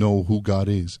need to know who God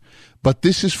is, but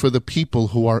this is for the people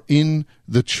who are in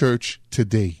the church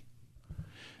today.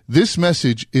 This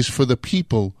message is for the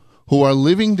people who are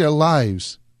living their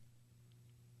lives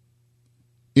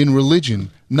in religion,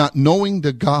 not knowing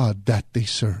the God that they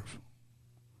serve.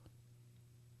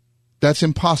 That's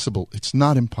impossible. It's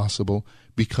not impossible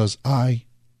because I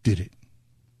did it.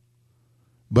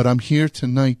 But I'm here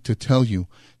tonight to tell you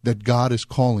that God is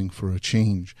calling for a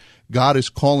change. God is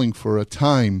calling for a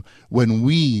time when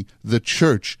we, the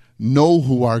church, know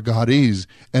who our God is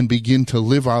and begin to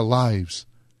live our lives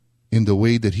in the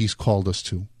way that He's called us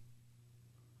to.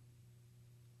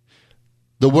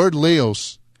 The word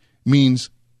laos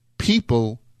means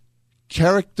people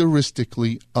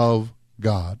characteristically of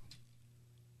God.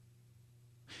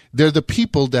 They're the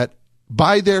people that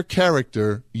by their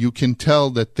character, you can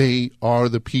tell that they are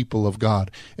the people of God.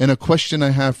 And a question I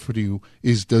have for you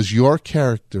is, does your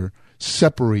character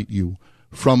separate you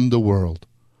from the world,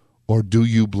 or do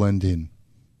you blend in?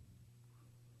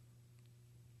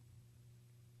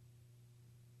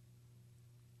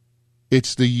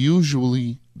 It's the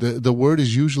word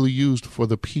is usually used for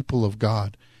the people of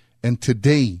God. And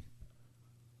today,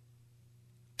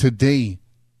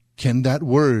 can that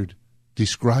word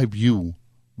describe you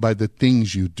by the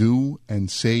things you do and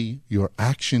say, your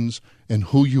actions, and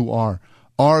who you are?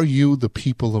 Are you the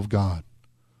people of God?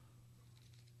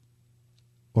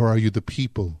 Or are you the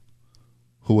people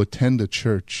who attend a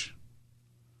church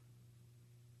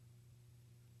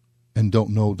and don't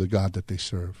know the God that they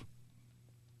serve?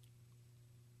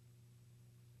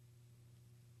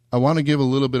 I want to give a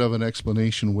little bit of an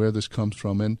explanation where this comes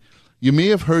from. And you may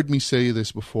have heard me say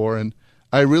this before, and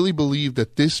I really believe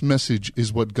that this message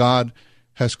is what God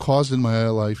has caused in my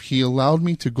life. He allowed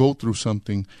me to go through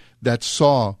something that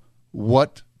saw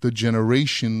what the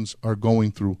generations are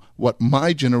going through, what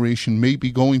my generation may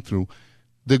be going through.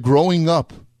 The growing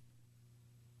up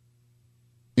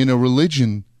in a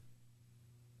religion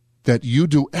that you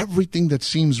do everything that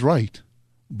seems right,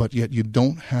 but yet you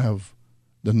don't have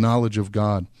the knowledge of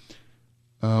God.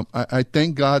 I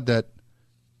thank God that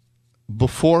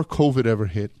before COVID ever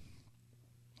hit,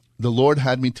 the Lord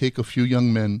had me take a few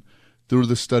young men through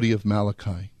the study of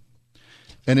Malachi.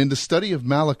 And in the study of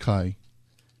Malachi,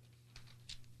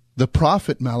 the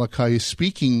prophet Malachi is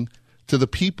speaking to the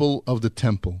people of the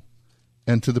temple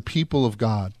and to the people of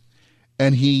God.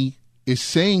 And he is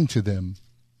saying to them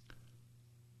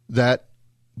that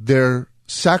their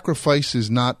sacrifice is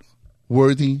not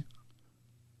worthy,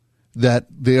 that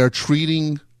they are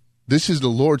treating, this is the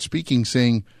Lord speaking,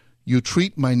 saying, you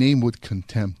treat my name with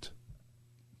contempt.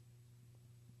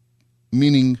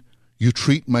 Meaning, you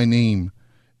treat my name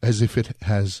as if it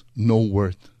has no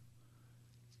worth,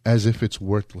 as if it's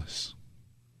worthless.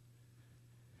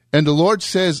 And the Lord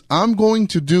says, I'm going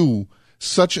to do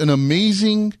such an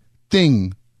amazing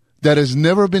thing that has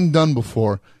never been done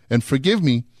before. And forgive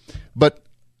me, but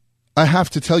I have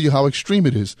to tell you how extreme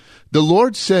it is. The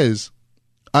Lord says,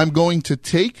 I'm going to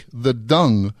take the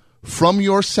dung from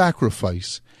your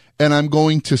sacrifice and I'm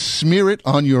going to smear it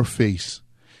on your face.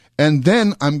 And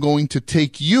then I'm going to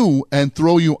take you and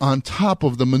throw you on top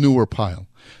of the manure pile.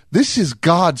 This is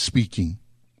God speaking.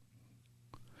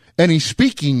 And he's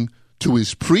speaking to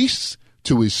his priests,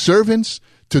 to his servants,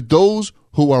 to those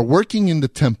who are working in the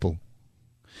temple.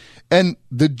 And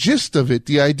the gist of it,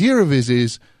 the idea of it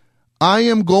is, I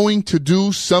am going to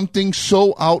do something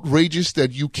so outrageous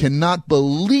that you cannot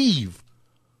believe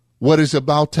what is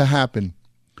about to happen.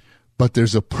 But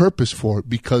there's a purpose for it,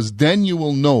 because then you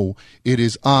will know it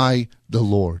is I, the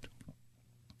Lord.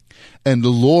 And the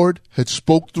Lord had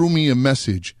spoke through me a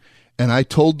message, and I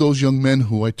told those young men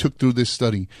who I took through this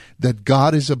study that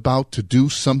God is about to do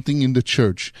something in the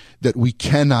church that we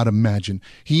cannot imagine.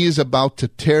 He is about to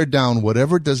tear down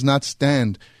whatever does not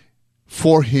stand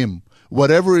for him.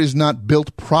 Whatever is not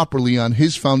built properly on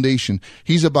his foundation,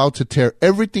 he's about to tear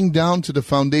everything down to the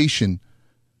foundation.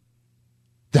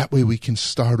 That way we can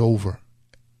start over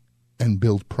and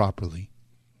build properly.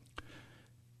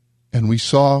 And we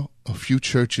saw a few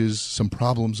churches, some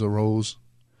problems arose.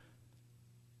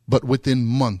 But within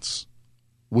months,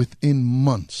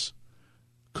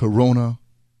 Corona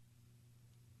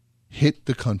hit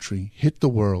the country, hit the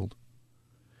world.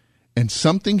 And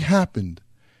something happened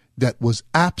that was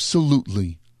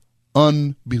absolutely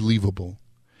unbelievable.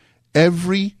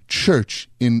 Every church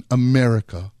in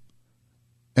America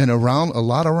and around a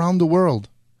lot around the world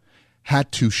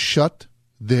had to shut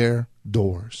their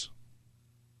doors.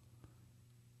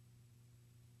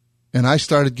 And I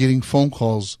started getting phone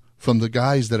calls from the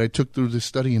guys that I took through this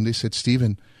study, and they said,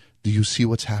 Stephen, do you see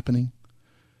what's happening?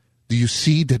 Do you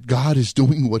see that God is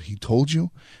doing what he told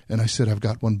you? And I said, I've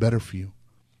got one better for you.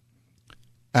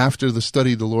 After the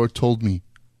study, the Lord told me,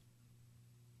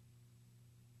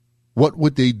 what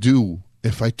would they do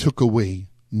if I took away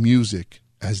music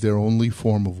as their only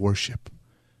form of worship?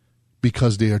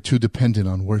 Because they are too dependent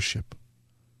on worship.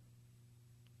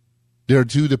 They are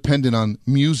too dependent on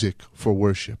music for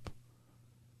worship.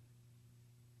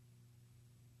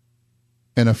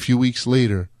 And a few weeks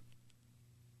later,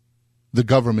 the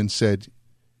government said,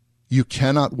 you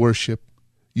cannot worship,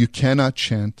 you cannot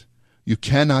chant, you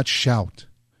cannot shout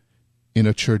in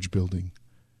a church building.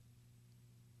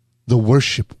 The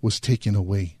worship was taken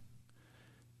away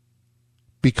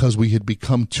because we had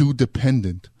become too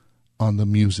dependent on the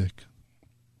music.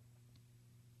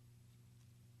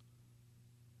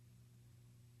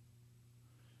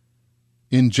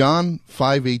 In John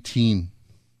 5:18,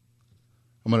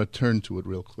 I'm going to turn to it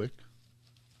real quick.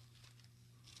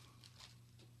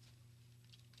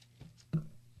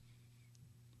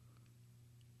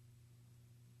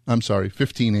 I'm sorry,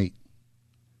 15:8.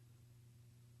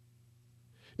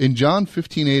 In John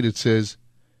 15:8 it says,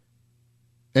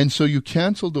 and so you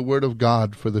canceled the word of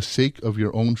God for the sake of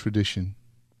your own tradition,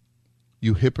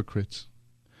 you hypocrites.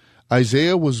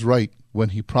 Isaiah was right when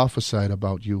he prophesied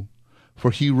about you,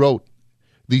 for he wrote,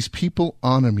 these people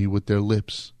honor me with their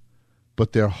lips,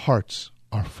 but their hearts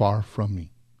are far from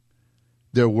me.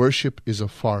 Their worship is a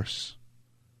farce,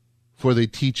 for they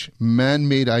teach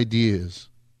man-made ideas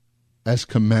as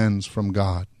commands from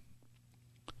God.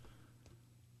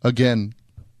 Again,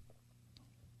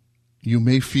 you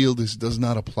may feel this does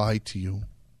not apply to you.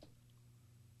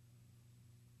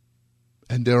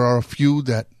 And there are a few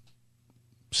that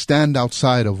stand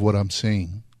outside of what I'm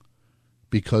saying.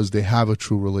 because they have a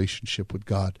true relationship with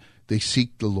God. They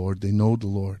seek the Lord. They know the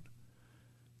Lord.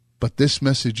 But this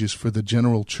message is for the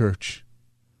general church.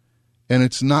 And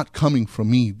it's not coming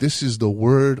from me. This is the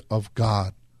word of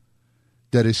God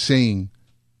that is saying,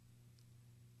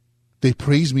 they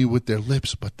praise me with their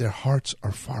lips, but their hearts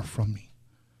are far from me.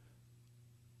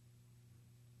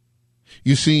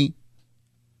 You see,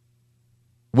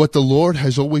 what the Lord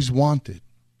has always wanted,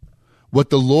 what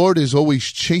the Lord is always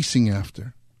chasing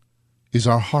after, is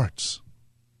our hearts.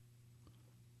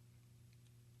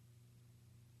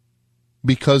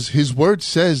 Because his word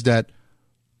says that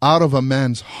out of a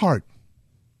man's heart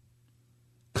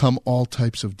come all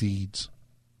types of deeds.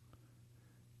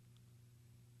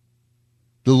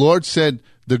 The Lord said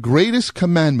the greatest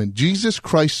commandment, Jesus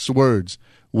Christ's words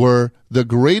were, the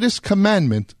greatest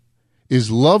commandment is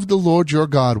love the Lord your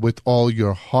God with all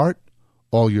your heart,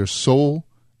 all your soul,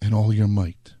 and all your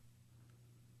might.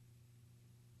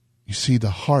 You see, the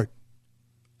heart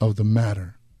of the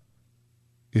matter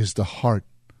is the heart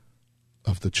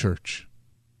of the church.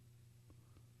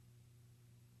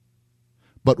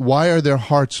 But why are their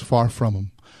hearts far from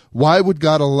him? Why would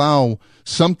God allow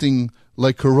something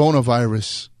like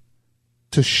coronavirus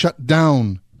to shut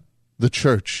down the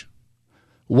church?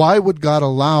 Why would God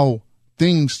allow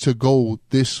things to go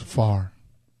this far?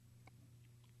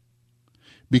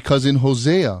 Because in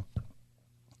Hosea,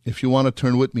 if you want to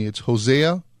turn with me, it's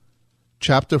Hosea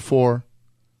chapter 4,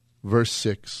 verse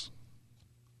 6.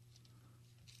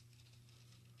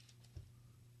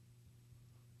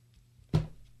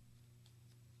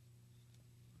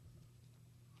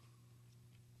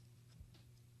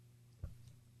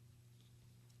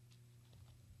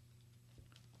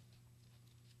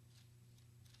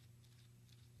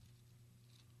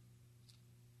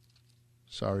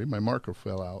 Sorry, my marker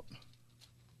fell out.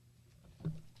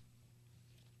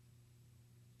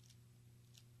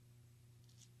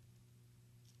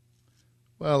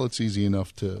 Well, it's easy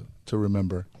enough to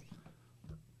remember.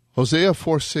 Hosea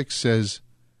 4:6 says,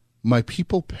 my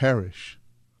people perish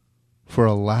for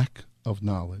a lack of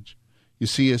knowledge. You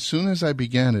see, as soon as I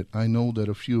began it, I know that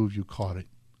a few of you caught it.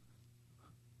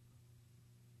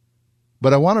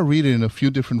 But I want to read it in a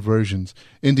few different versions.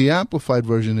 In the Amplified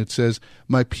Version, it says,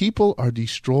 my people are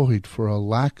destroyed for a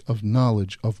lack of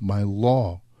knowledge of my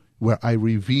law, where I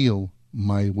reveal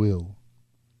my will.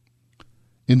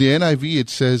 In the NIV, it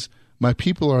says, my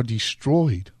people are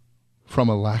destroyed from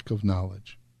a lack of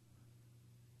knowledge.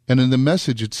 And in the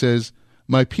Message, it says,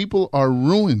 my people are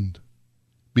ruined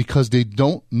because they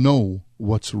don't know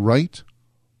what's right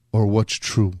or what's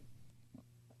true.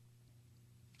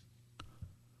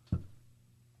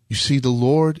 You see, the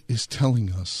Lord is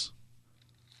telling us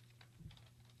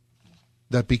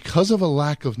that because of a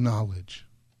lack of knowledge,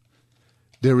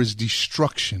 there is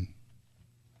destruction.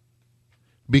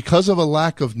 Because of a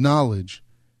lack of knowledge,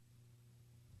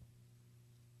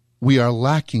 we are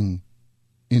lacking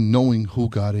in knowing who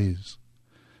God is.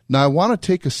 Now, I want to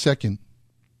take a second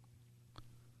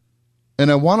and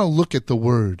I want to look at the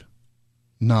word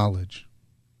knowledge.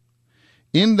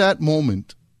 In that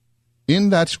moment,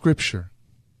 in that scripture,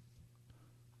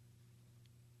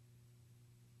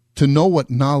 to know what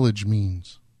knowledge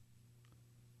means.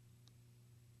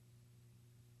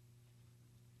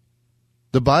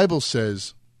 The Bible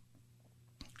says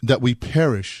that we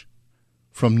perish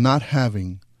from not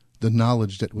having the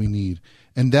knowledge that we need.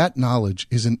 And that knowledge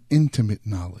is an intimate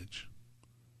knowledge.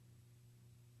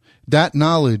 That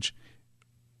knowledge,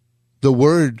 the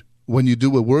word, when you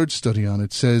do a word study on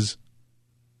it, says,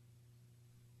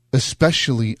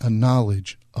 especially a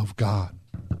knowledge of God.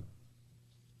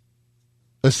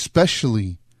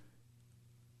 Especially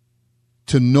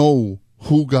to know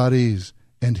who God is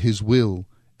and his will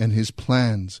and his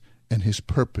plans and his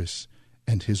purpose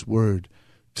and his word.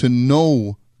 To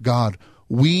know God.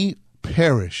 We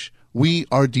perish. We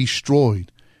are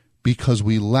destroyed because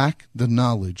we lack the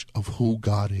knowledge of who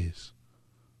God is.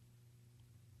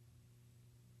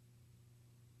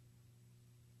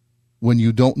 When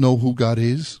you don't know who God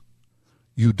is,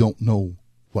 you don't know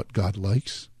what God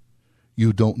likes.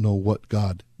 You don't know what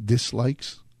God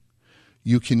dislikes.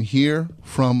 You can hear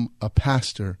from a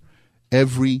pastor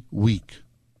every week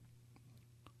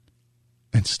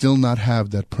and still not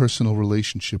have that personal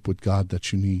relationship with God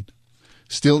that you need.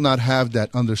 Still not have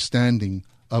that understanding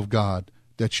of God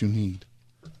that you need.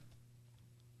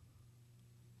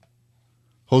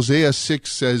 Hosea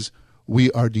 6 says, we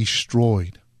are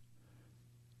destroyed.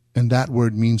 And that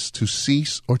word means to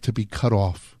cease or to be cut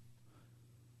off.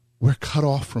 We're cut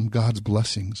off from God's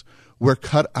blessings. We're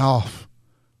cut off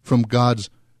from God's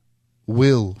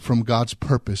will, from God's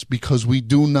purpose, because we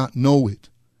do not know it.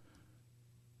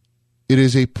 It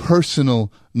is a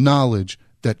personal knowledge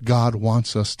that God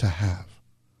wants us to have.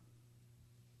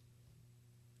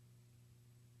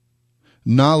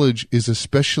 Knowledge is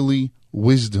especially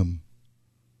wisdom,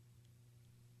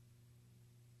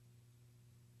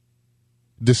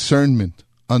 discernment,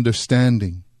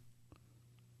 understanding.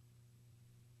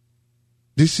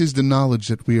 This is the knowledge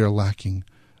that we are lacking,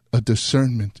 a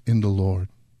discernment in the Lord.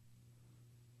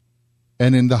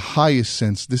 And in the highest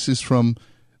sense, this is from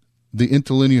the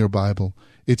Interlinear Bible,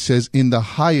 it says, in the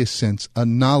highest sense, a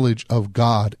knowledge of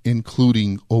God,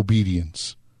 including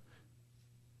obedience.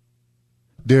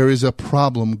 There is a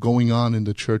problem going on in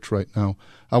the church right now.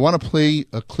 I want to play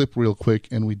a clip real quick,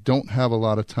 and we don't have a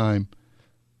lot of time.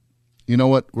 You know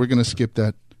what? We're going to skip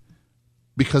that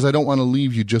because I don't want to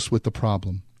leave you just with the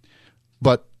problem.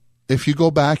 But if you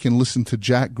go back and listen to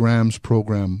Jack Graham's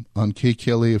program on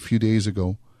KKLA a few days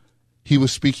ago, he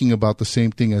was speaking about the same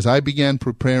thing. As I began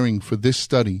preparing for this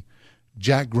study,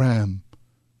 Jack Graham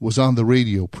was on the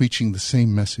radio preaching the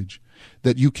same message,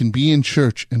 that you can be in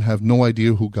church and have no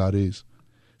idea who God is.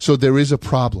 So there is a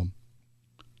problem.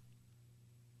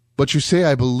 But you say,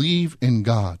 I believe in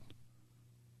God.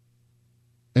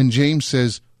 And James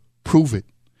says, prove it.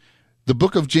 The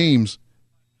book of James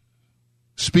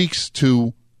speaks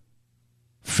to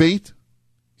faith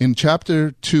in chapter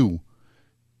 2,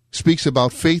 speaks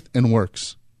about faith and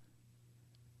works.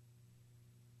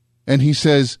 And he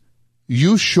says,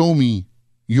 you show me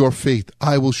your faith,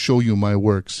 I will show you my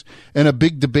works. And a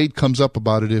big debate comes up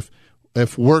about it,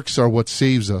 if works are what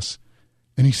saves us.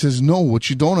 And he says, no, what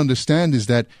you don't understand is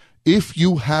that if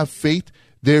you have faith,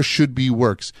 there should be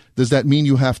works. Does that mean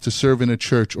you have to serve in a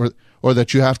church or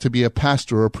that you have to be a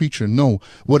pastor or a preacher? No.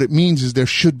 What it means is there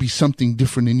should be something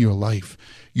different in your life.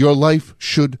 Your life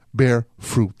should bear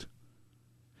fruit.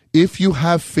 If you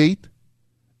have faith,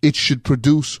 it should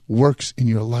produce works in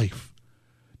your life.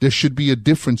 There should be a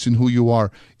difference in who you are.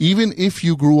 Even if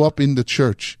you grew up in the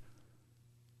church,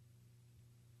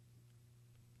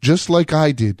 just like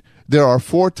I did, there are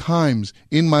 4 times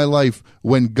in my life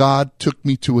when God took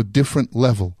me to a different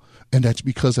level. And that's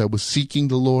because I was seeking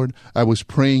the Lord, I was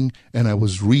praying, and I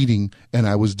was reading, and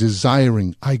I was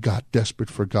desiring. I got desperate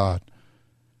for God.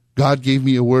 God gave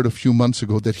me a word a few months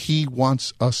ago that He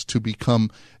wants us to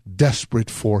become desperate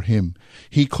for Him.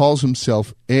 He calls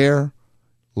Himself air,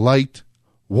 light,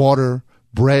 water,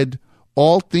 bread,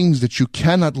 all things that you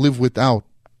cannot live without.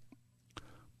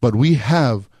 But we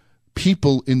have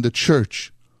people in the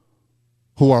church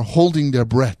who are holding their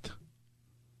breath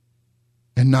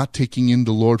and not taking in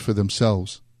the Lord for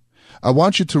themselves. I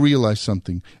want you to realize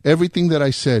something. Everything that I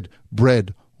said,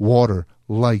 bread, water,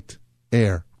 light,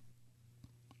 air.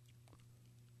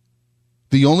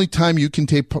 The only time you can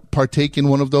partake in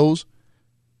one of those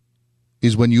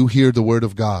is when you hear the Word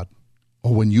of God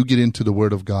or when you get into the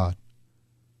Word of God.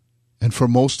 And for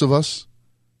most of us,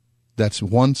 that's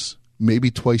once,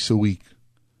 maybe twice a week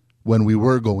when we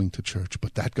were going to church,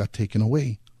 but that got taken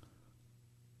away.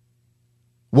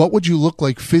 What would you look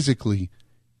like physically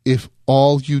if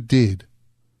all you did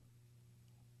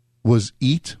was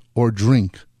eat or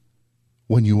drink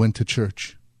when you went to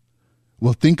church?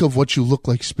 Well, think of what you look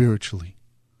like spiritually.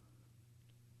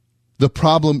 The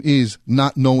problem is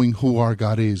not knowing who our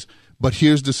God is. But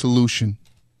here's the solution.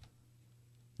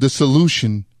 The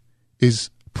solution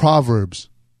is Proverbs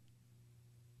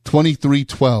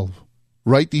 23:12.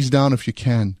 Write these down if you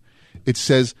can. It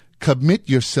says, commit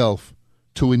yourself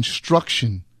to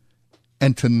instruction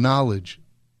and to knowledge.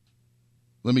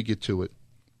 Let me get to it.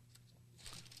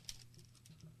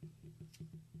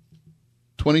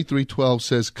 23:12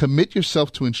 says, commit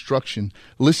yourself to instruction.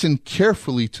 Listen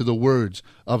carefully to the words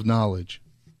of knowledge.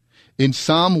 In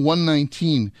Psalm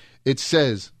 119, it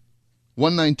says,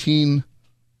 119,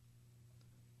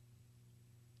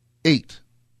 8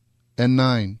 and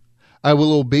 9, I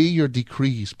will obey your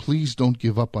decrees. Please don't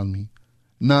give up on me.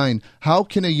 9, how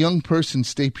can a young person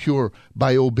stay pure?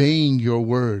 By obeying your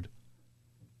word.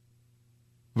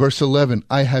 Verse 11,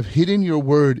 I have hidden your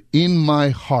word in my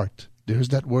heart. There's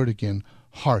that word again,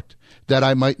 heart, that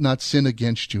I might not sin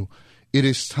against you. It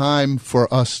is time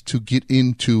for us to get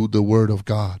into the Word of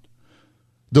God.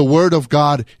 The Word of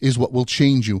God is what will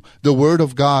change you. The Word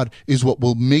of God is what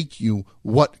will make you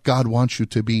what God wants you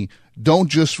to be. Don't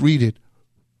just read it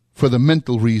for the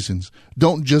mental reasons.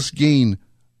 Don't just gain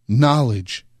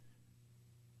knowledge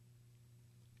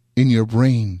in your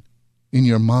brain, in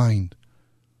your mind,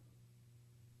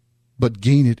 but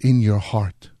gain it in your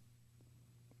heart.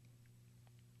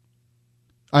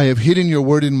 I have hidden your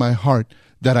word in my heart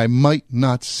that I might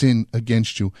not sin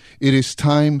against you. It is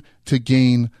time to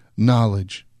gain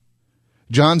knowledge.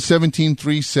 John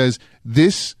 17:3 says,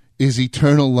 this is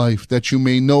eternal life, that you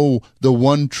may know the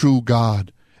one true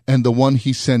God and the one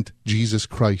he sent, Jesus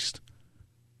Christ.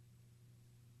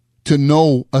 To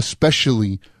know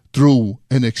especially through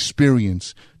an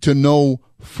experience, to know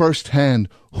firsthand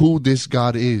who this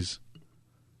God is.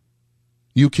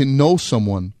 You can know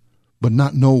someone, but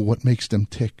not know what makes them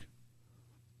tick.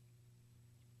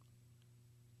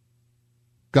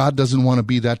 God doesn't want to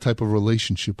be that type of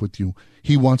relationship with you.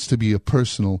 He wants to be a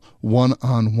personal,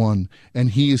 one-on-one.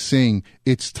 And he is saying,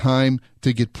 it's time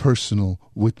to get personal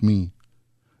with me.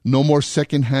 No more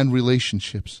second-hand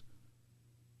relationships.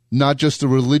 Not just a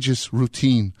religious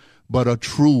routine, but a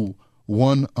true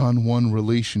one-on-one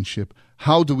relationship.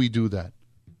 How do we do that?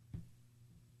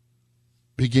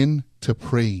 Begin to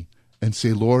pray and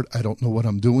say, Lord, I don't know what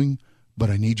I'm doing, but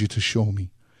I need you to show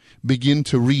me. Begin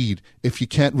to read. If you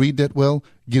can't read that well,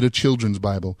 get a children's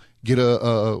Bible. Get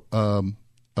a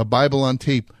Bible on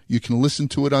tape. You can listen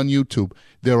to it on YouTube.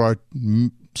 There are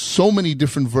so many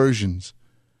different versions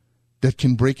that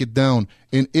can break it down.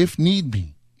 And if need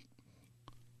be,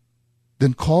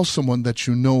 then call someone that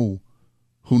you know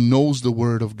who knows the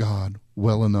Word of God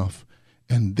well enough,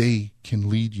 and they can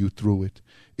lead you through it.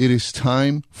 It is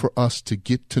time for us to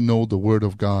get to know the Word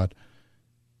of God.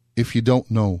 If you don't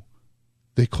know,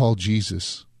 they call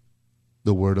Jesus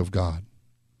the Word of God.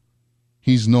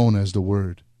 He's known as the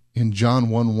Word. In John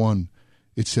 1:1,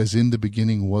 it says, in the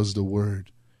beginning was the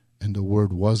Word, and the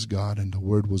Word was God, and the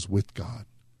Word was with God.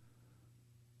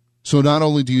 So not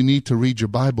only do you need to read your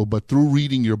Bible, but through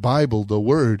reading your Bible, the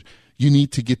Word, you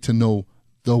need to get to know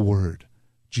the Word,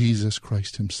 Jesus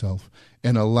Christ himself,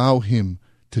 and allow him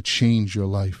to change your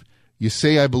life. You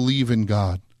say, I believe in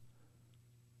God.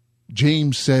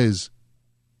 James says,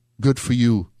 good for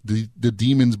you. The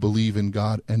demons believe in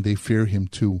God and they fear him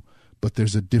too. But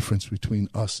there's a difference between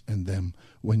us and them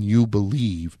when you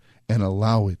believe and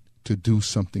allow it to do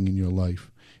something in your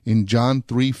life. In John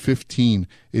 3:15,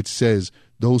 it says,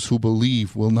 those who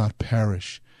believe will not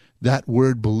perish. That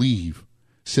word believe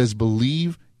says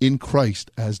believe in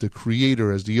Christ as the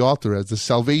creator, as the author, as the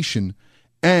salvation,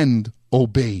 and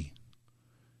obey.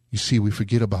 You see, we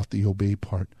forget about the obey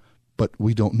part, but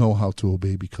we don't know how to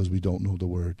obey because we don't know the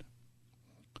word.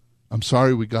 I'm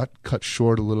sorry we got cut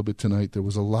short a little bit tonight. There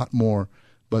was a lot more,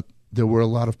 but there were a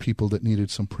lot of people that needed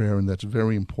some prayer, and that's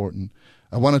very important.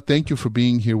 I want to thank you for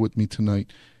being here with me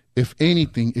tonight. If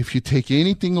anything, if you take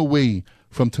anything away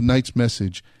from tonight's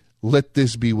message, let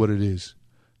this be what it is.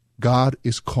 God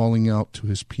is calling out to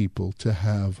his people to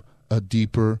have a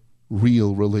deeper,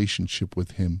 real relationship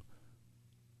with him.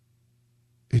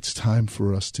 It's time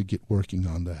for us to get working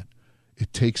on that.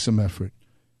 It takes some effort.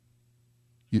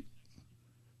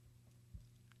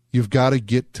 You've got to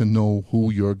get to know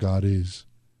who your God is.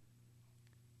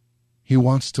 He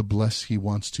wants to bless, he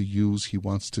wants to use, he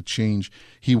wants to change.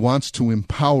 He wants to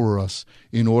empower us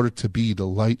in order to be the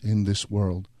light in this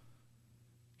world.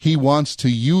 He wants to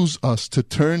use us to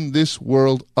turn this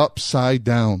world upside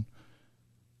down.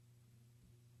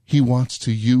 He wants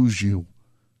to use you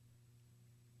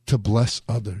to bless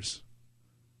others.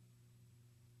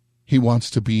 He wants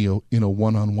to be in a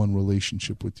one-on-one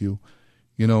relationship with you.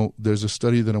 You know, there's a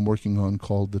study that I'm working on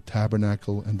called The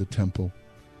Tabernacle and the Temple.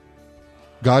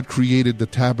 God created the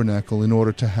tabernacle in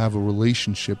order to have a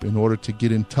relationship, in order to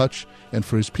get in touch, and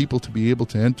for his people to be able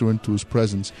to enter into his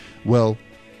presence. Well,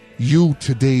 you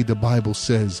today, the Bible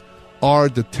says, are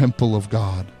the temple of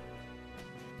God.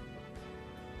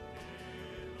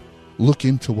 Look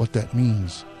into what that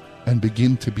means and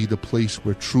begin to be the place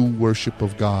where true worship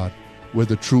of God, where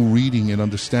the true reading and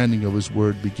understanding of his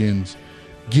word begins.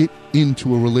 Get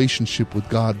into a relationship with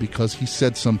God because he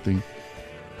said something.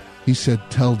 He said,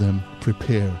 tell them,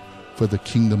 prepare, for the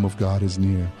kingdom of God is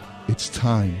near. It's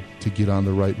time to get on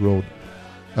the right road.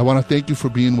 I want to thank you for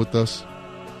being with us.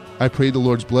 I pray the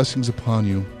Lord's blessings upon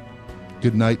you.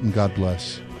 Good night and God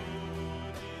bless.